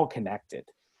 because it's all connected.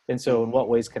 And so in what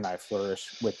ways can I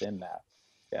flourish within that?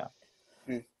 Yeah.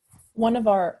 One of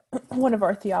our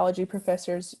theology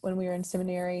professors when we were in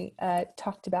seminary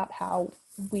talked about how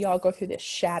we all go through this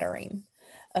shattering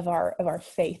of our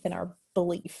faith and our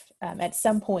belief. At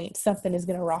some point, something is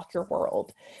going to rock your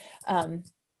world. And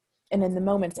in the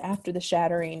moments after the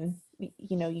shattering,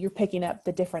 you're picking up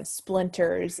the different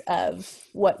splinters of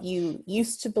what you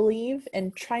used to believe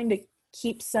and trying to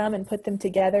keep some and put them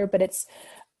together. But it's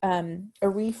a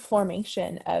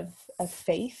reformation of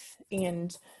faith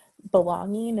and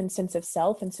belonging and sense of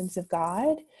self and sense of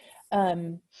God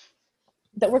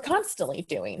that we're constantly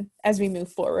doing as we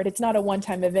move forward. It's not a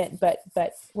one-time event, but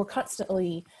we're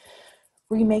constantly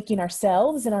remaking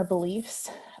ourselves and our beliefs.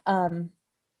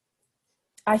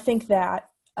 I think that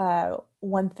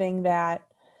one thing that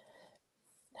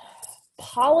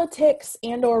politics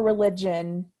and or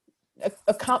religion,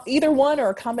 either one or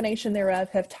a combination thereof,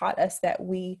 have taught us that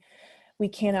we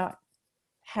cannot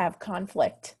have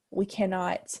conflict. We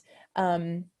cannot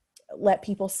let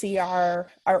people see our,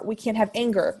 we can't have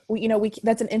anger.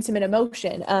 That's an intimate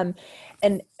emotion.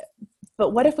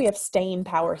 But what if we have staying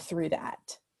power through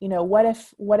that? What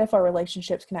if our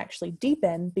relationships can actually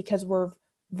deepen because we're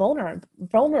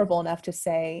vulnerable enough to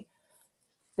say,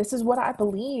 this is what I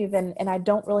believe, and I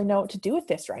don't really know what to do with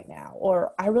this right now.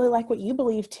 Or I really like what you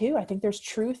believe too. I think there's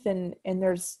truth and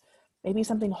there's maybe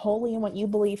something holy in what you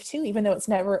believe too, even though it's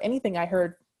never anything I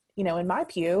heard, in my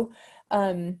pew.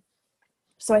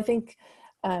 So I think,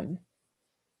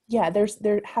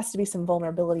 there has to be some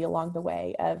vulnerability along the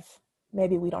way of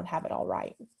maybe we don't have it all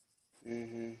right.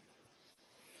 Mm-hmm.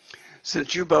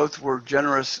 Since you both were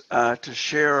generous to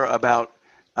share about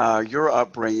your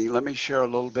upbringing, let me share a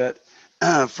little bit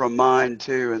from mine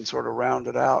too and sort of round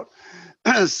it out.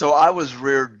 So I was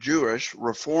reared Jewish,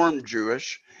 Reformed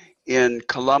Jewish, in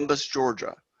Columbus,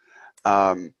 Georgia,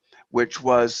 which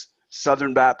was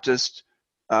Southern Baptist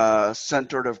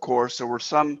centered, of course. There were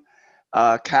some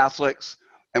Catholics,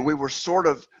 and we were sort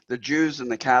of, the Jews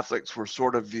and the Catholics were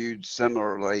sort of viewed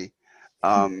similarly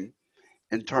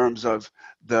in terms of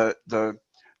the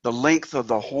length of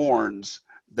the horns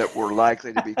that were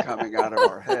likely to be coming out of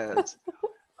our heads.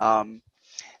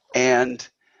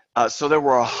 So there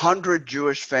were 100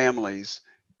 Jewish families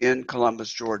in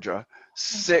Columbus, Georgia,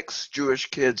 6 Jewish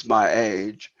kids my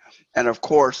age. And of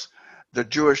course, the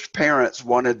Jewish parents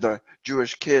wanted the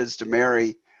Jewish kids to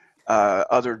marry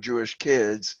other Jewish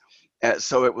kids. And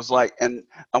so it was like, and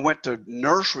I went to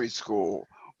nursery school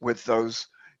with those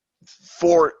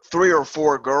 3 or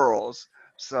 4 girls.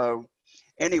 So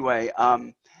anyway,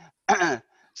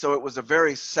 so it was a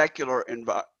very secular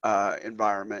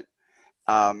environment.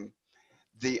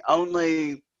 The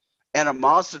only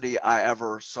animosity I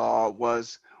ever saw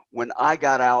was when I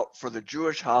got out for the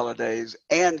Jewish holidays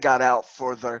and got out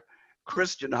for the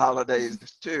Christian holidays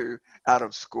too, out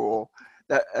of school.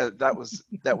 That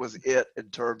was it in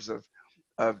terms of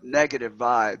negative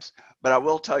vibes. But I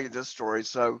will tell you this story.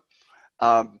 So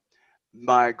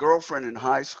my girlfriend in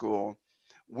high school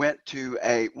went to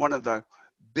one of the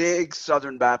big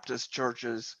Southern Baptist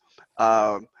churches,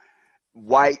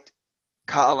 white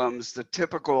columns, the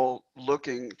typical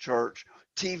looking church,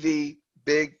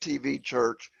 big TV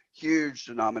church, huge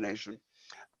denomination,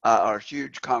 or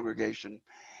huge congregation.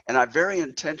 And I very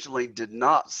intentionally did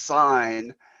not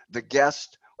sign the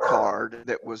guest card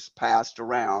that was passed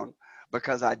around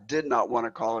because I did not want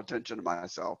to call attention to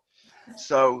myself.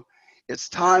 So it's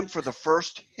time for the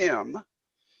first hymn,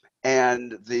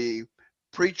 and the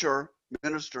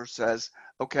minister says,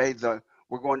 okay,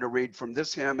 we're going to read from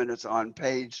this hymn, and it's on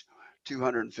page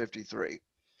 253.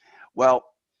 Well,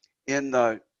 in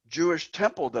the Jewish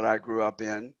temple that I grew up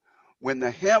in, when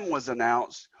the hymn was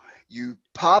announced, you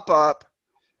pop up,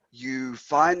 you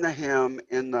find the hymn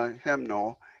in the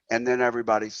hymnal, and then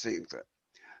everybody sings it.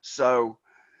 So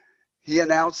he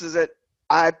announces it,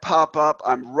 I pop up,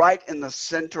 I'm right in the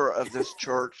center of this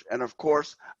church, and of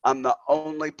course, I'm the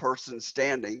only person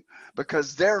standing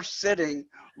because they're sitting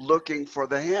looking for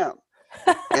the hymn.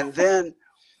 And then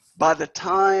by the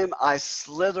time I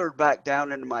slithered back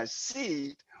down into my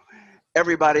seat,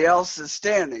 everybody else is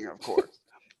standing, of course.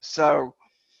 So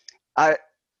I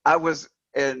was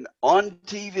on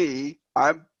TV.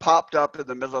 I popped up in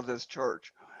the middle of this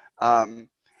church, and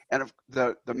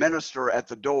the minister at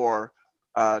the door,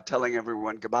 telling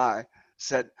everyone goodbye,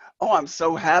 said, "Oh, I'm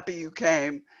so happy you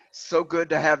came. So good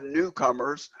to have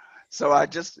newcomers." So I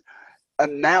just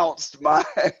announced my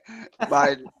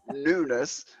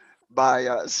newness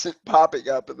by popping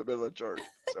up in the middle of church.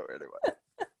 So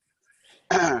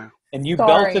anyway. And you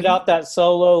belted out that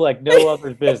solo like no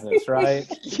other's business, right?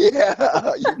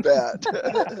 Yeah, you bet.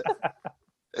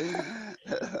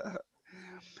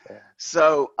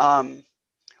 So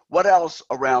what else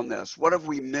around this? What have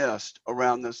we missed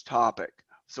around this topic?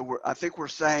 So I think we're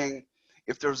saying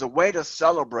if there's a way to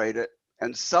celebrate it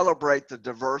and celebrate the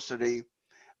diversity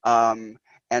and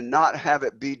not have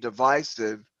it be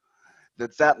divisive,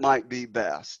 that might be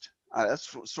best.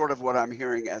 That's sort of what I'm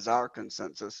hearing as our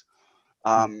consensus.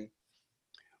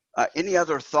 Any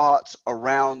other thoughts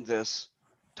around this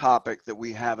topic that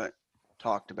we haven't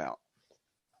talked about?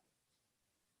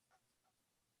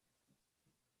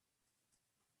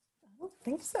 I don't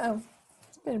think so.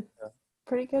 It's been a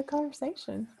pretty good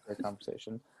conversation. Great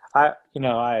conversation.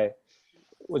 I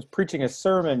was preaching a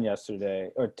sermon yesterday,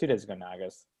 or 2 days ago now, I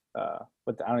guess.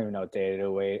 But I don't even know what day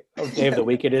of the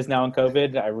week it is now in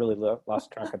COVID. I really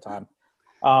lost track of time.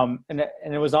 And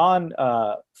it was on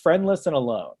friendless and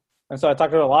alone. And so I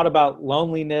talked a lot about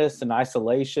loneliness and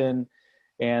isolation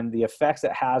and the effects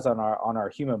it has on our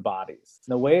human bodies.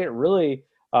 And the way it really,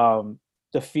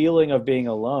 the feeling of being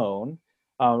alone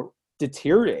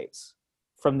deteriorates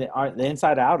from the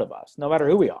inside out of us, no matter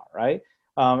who we are, right?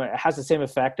 It has the same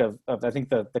effect of I think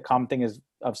the common thing is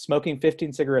of smoking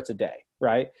 15 cigarettes a day,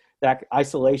 right? That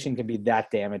isolation can be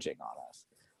that damaging on us.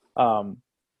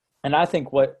 And I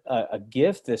think what a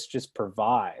gift this just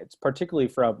provides, particularly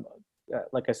from,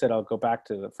 like I said, I'll go back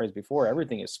to the phrase before,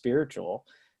 everything is spiritual.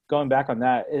 Going back on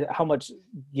that, how much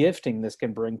gifting this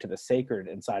can bring to the sacred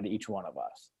inside each one of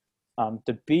us,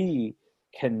 to be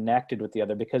connected with the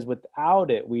other, because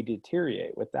without it, we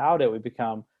deteriorate. Without it, we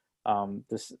become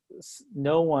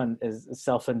no one is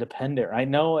self-independent. I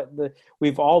know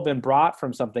we've all been brought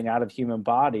from something out of human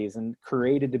bodies and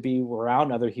created to be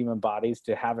around other human bodies,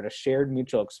 to have a shared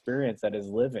mutual experience that is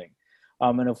living.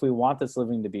 And if we want this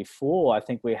living to be full, I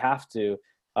think we have to,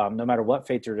 no matter what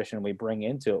faith tradition we bring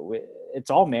into it, it's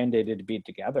all mandated to be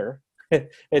together.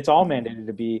 It's all mandated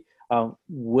to be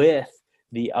with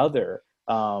the other.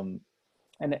 And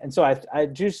so I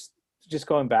just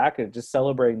going back and just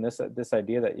celebrating this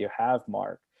idea that you have,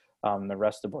 Mark, the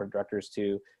rest of the board of directors,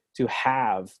 to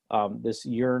have this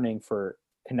yearning for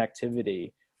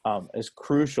connectivity is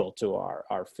crucial to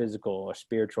our physical, our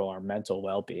spiritual, our mental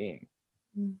well-being.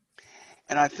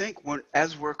 And I think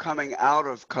as we're coming out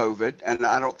of COVID, and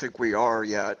I don't think we are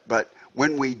yet, but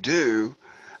when we do,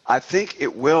 I think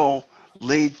it will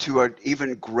lead to an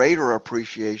even greater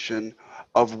appreciation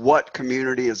of what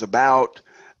community is about.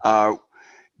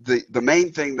 The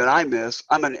main thing that I miss,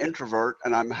 I'm an introvert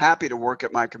and I'm happy to work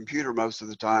at my computer most of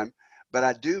the time, but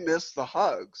I do miss the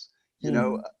hugs, you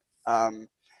know. But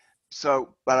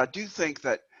I do think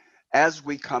that as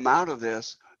we come out of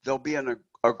this, there'll be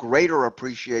a greater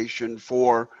appreciation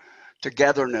for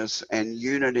togetherness and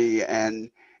unity and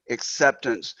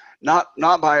acceptance, not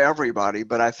by everybody,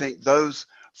 but I think those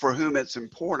for whom it's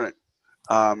important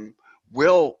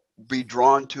will be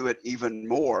drawn to it even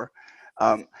more.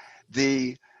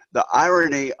 The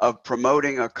irony of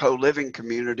promoting a co-living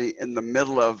community in the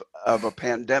middle of a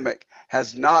pandemic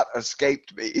has not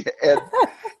escaped me, and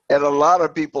a lot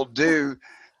of people do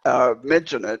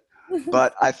mention it,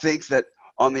 but I think that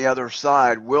on the other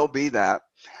side will be that.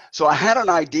 So I had an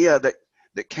idea that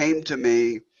came to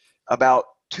me about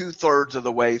 2/3 of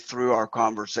the way through our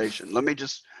conversation. Let me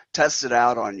just test it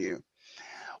out on you.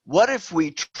 What if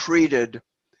we treated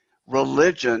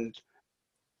religion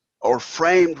or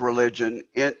framed religion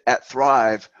at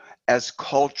Thrive as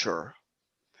culture?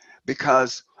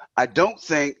 Because I don't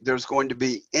think there's going to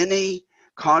be any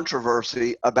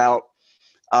controversy about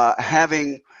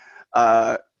having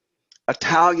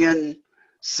Italian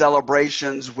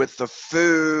celebrations with the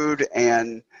food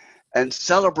and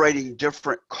celebrating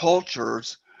different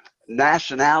cultures,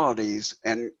 nationalities,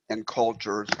 and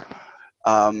cultures.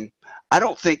 I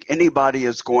don't think anybody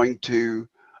is going to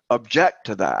object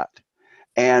to that.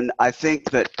 And I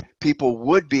think that people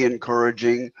would be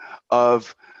encouraging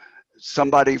of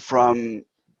somebody from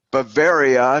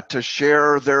Bavaria to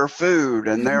share their food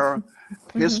and their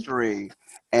history.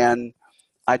 And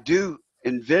I do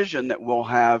envision that we'll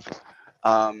have,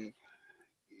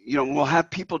 we'll have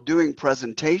people doing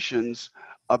presentations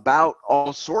about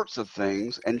all sorts of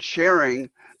things and sharing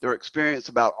their experience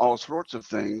about all sorts of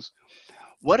things.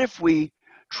 What if we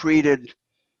treated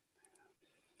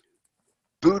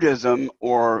Buddhism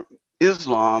or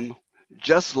Islam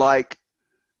just like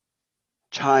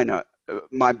China?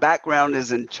 My background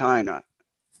is in China.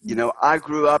 You know, I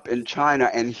grew up in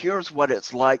China, and here's what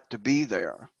it's like to be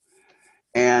there.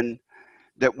 And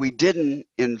that we didn't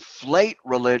inflate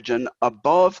religion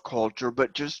above culture,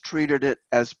 but just treated it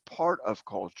as part of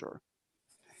culture.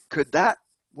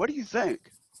 What do you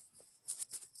think?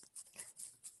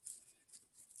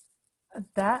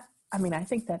 I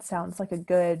think that sounds like a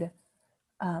good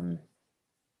kind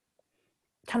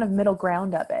of middle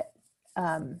ground of it.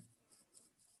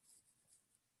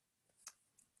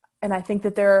 And I think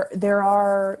that there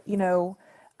are,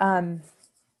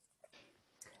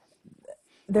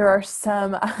 there are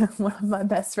some, one of my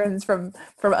best friends from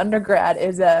undergrad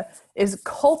is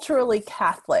culturally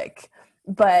Catholic,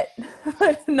 but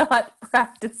not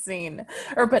practicing,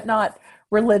 but not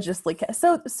religiously.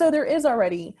 So there is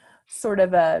already sort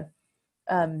of a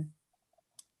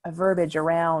verbiage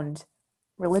around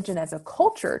religion as a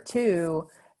culture too.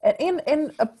 And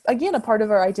again, a part of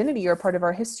our identity or a part of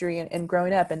our history and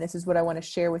growing up. And this is what I want to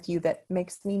share with you that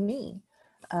makes me me.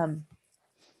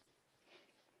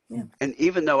 Yeah. And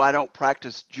even though I don't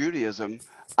practice Judaism,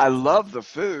 I love the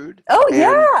food. Oh,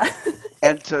 yeah.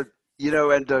 And to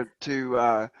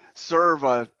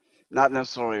serve not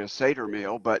necessarily a Seder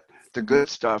meal, but the good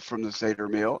stuff from the Seder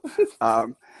meal,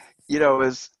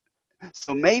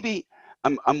 so maybe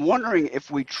I'm wondering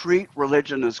if we treat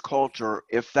religion as culture,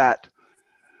 if that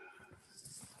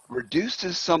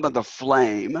reduces some of the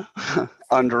flame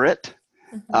under it,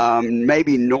 Mhm.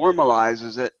 maybe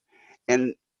normalizes it,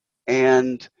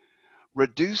 and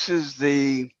reduces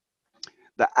the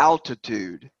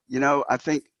altitude. I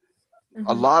think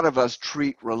a Mhm. lot of us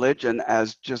treat religion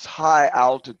as just high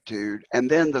altitude, and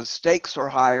then the stakes are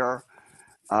higher.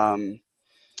 Um,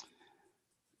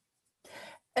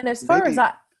 And as far as maybe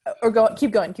I, or go,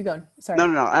 keep going. no, Sorry. no,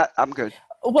 no. I'm good.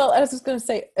 Well, I was just going to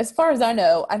say, as far as I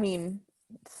know, I mean,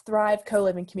 Thrive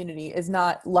co-living community is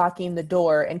not locking the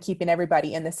door and keeping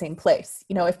everybody in the same place.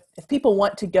 You know, if people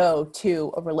want to go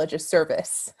to a religious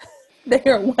service, they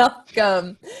are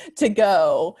welcome to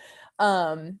go.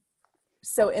 Um,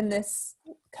 so in this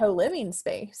co-living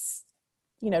space,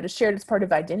 you know, to share it as part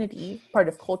of identity, part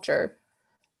of culture,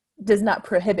 does not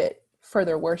prohibit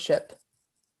further worship.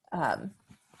 Um,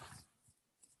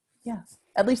 yeah,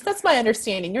 at least that's my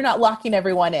understanding. You're not locking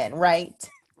everyone in, right?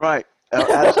 Right.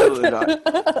 Absolutely not.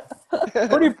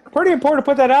 Pretty important to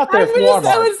put that out there for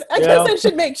Walmart. I You guess know? I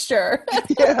should make sure.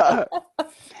 Yeah.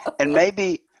 And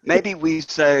maybe we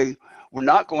say we're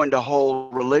not going to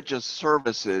hold religious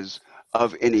services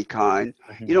of any kind.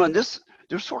 Mhm. And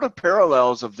there's sort of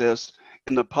parallels of this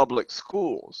in the public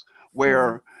schools Mhm.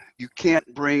 where you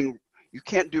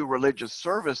can't do religious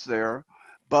service there,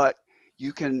 but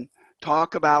you can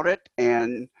talk about it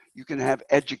and you can have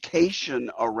education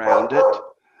around it.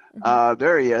 Mhm.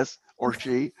 There he is, or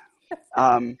she.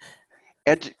 Um,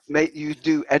 you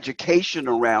do education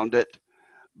around it,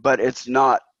 but it's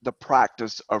not the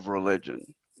practice of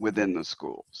religion within the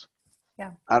schools.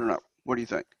 Yeah. I don't know. What do you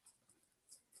think?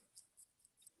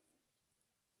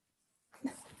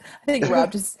 I think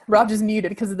Rob just muted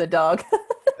because of the dog.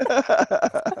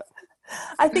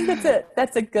 I think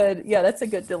that's a good that's a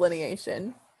good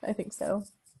delineation. I think so.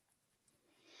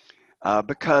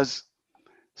 Because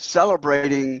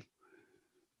celebrating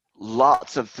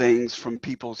lots of things from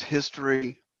people's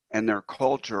history and their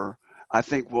culture, I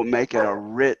think will make it a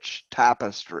rich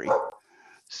tapestry.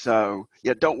 So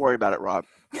yeah, don't worry about it, Rob.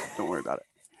 Don't worry about it.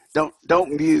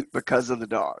 Don't mute because of the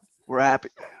dog. We're happy,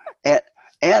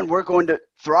 and we're going to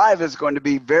Thrive is going to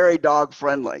be very dog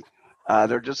friendly.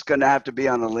 They're just going to have to be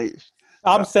on a leash.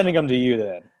 I'm So. sending them to you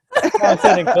then. I'm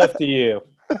sending Cliff to you.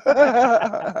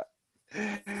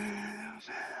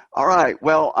 All right.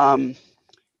 Well,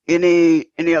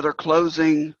 any other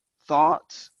closing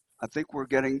thoughts? I think we're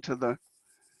getting to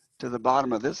the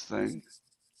bottom of this thing.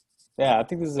 Yeah, I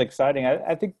think this is exciting.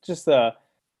 I think just the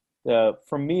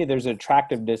for me, there's an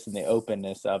attractiveness in the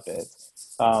openness of it,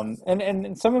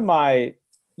 and some of my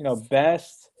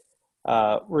best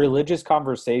religious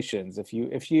conversations, if you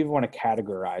even want to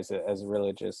categorize it as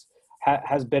religious,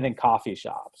 has been in coffee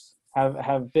shops,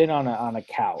 have been on a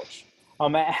couch.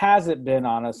 It hasn't been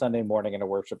on a Sunday morning in a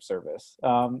worship service.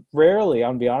 Rarely,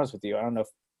 I'm gonna be honest with you. I don't know if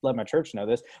let my church know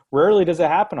this. Rarely does it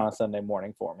happen on a Sunday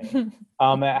morning for me.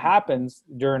 It happens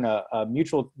during a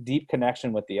mutual deep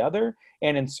connection with the other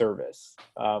and in service.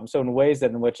 So in ways that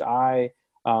in which I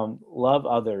love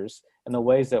others, and the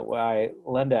ways that I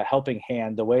lend a helping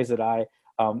hand, the ways that I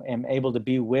am able to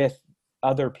be with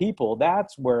other people,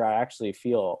 that's where I actually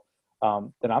feel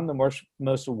that I'm the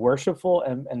most worshipful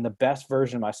and the best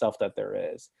version of myself that there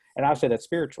is. And I would say that's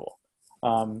spiritual.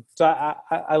 So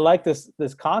I like this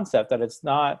concept that it's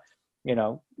not,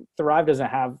 Thrive doesn't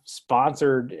have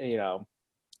sponsored,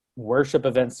 worship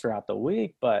events throughout the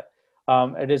week, but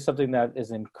it is something that is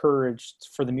encouraged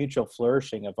for the mutual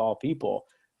flourishing of all people,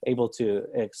 able to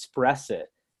express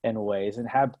it in ways and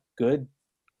have good,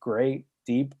 great,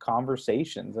 deep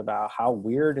conversations about how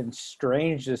weird and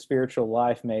strange the spiritual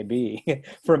life may be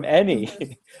from any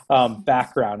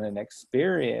background and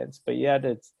experience. But yet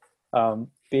it's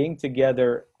being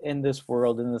together in this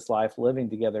world, in this life, living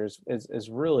together is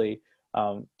really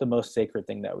the most sacred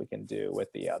thing that we can do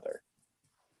with the other.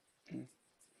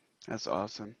 That's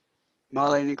awesome.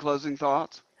 Molly, any closing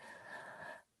thoughts?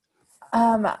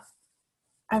 Um,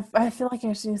 I feel like I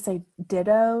was going to say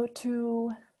ditto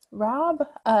to Rob.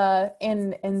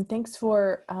 And thanks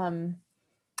for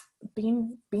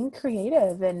being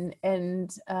creative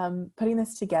and putting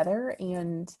this together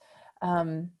and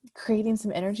creating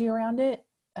some energy around it.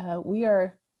 We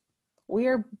are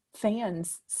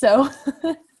fans, so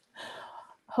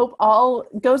hope all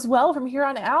goes well from here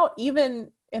on out,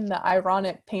 even in the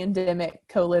ironic pandemic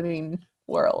co-living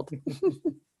world.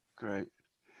 Great.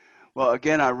 Well,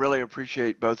 again, I really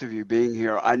appreciate both of you being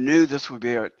here. I knew this would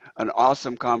be an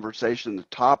awesome conversation. The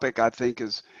topic, I think,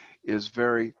 is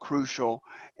very crucial,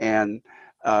 and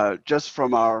just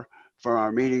from our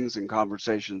meetings and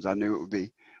conversations, I knew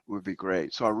it would be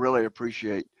great. So I really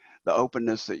appreciate the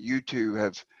openness that you two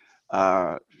have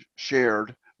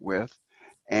shared with,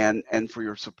 and for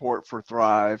your support for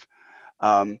Thrive.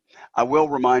 I will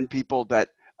remind people that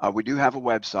we do have a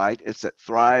website. It's at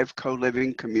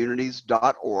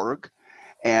thrivecolivingcommunities.org,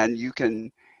 and you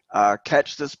can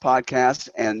catch this podcast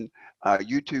and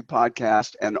YouTube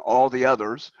podcast, and all the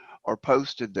others are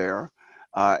posted there,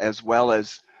 as well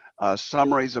as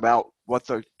summaries about what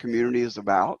the community is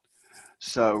about.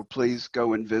 So please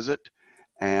go and visit,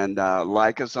 and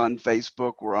like us on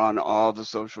Facebook. We're on all the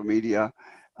social media,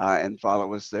 and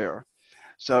follow us there.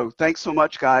 So thanks so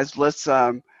much, guys. Let's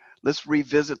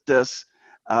revisit this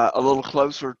a little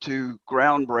closer to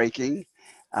groundbreaking,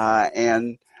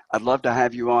 and I'd love to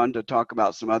have you on to talk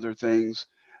about some other things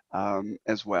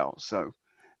as well. So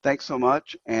thanks so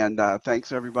much, and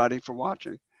thanks everybody for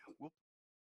watching.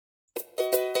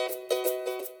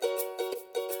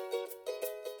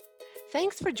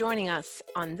 Thanks for joining us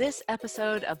on this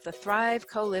episode of the Thrive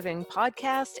Co-Living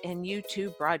podcast and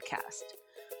YouTube broadcast.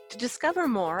 To discover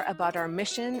more about our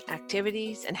mission,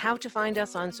 activities, and how to find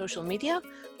us on social media,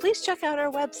 please check out our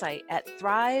website at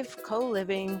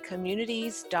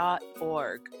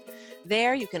thrivecolivingcommunities.org.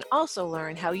 There you can also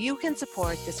learn how you can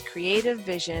support this creative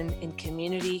vision in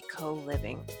community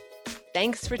co-living.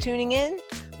 Thanks for tuning in.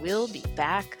 We'll be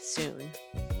back soon.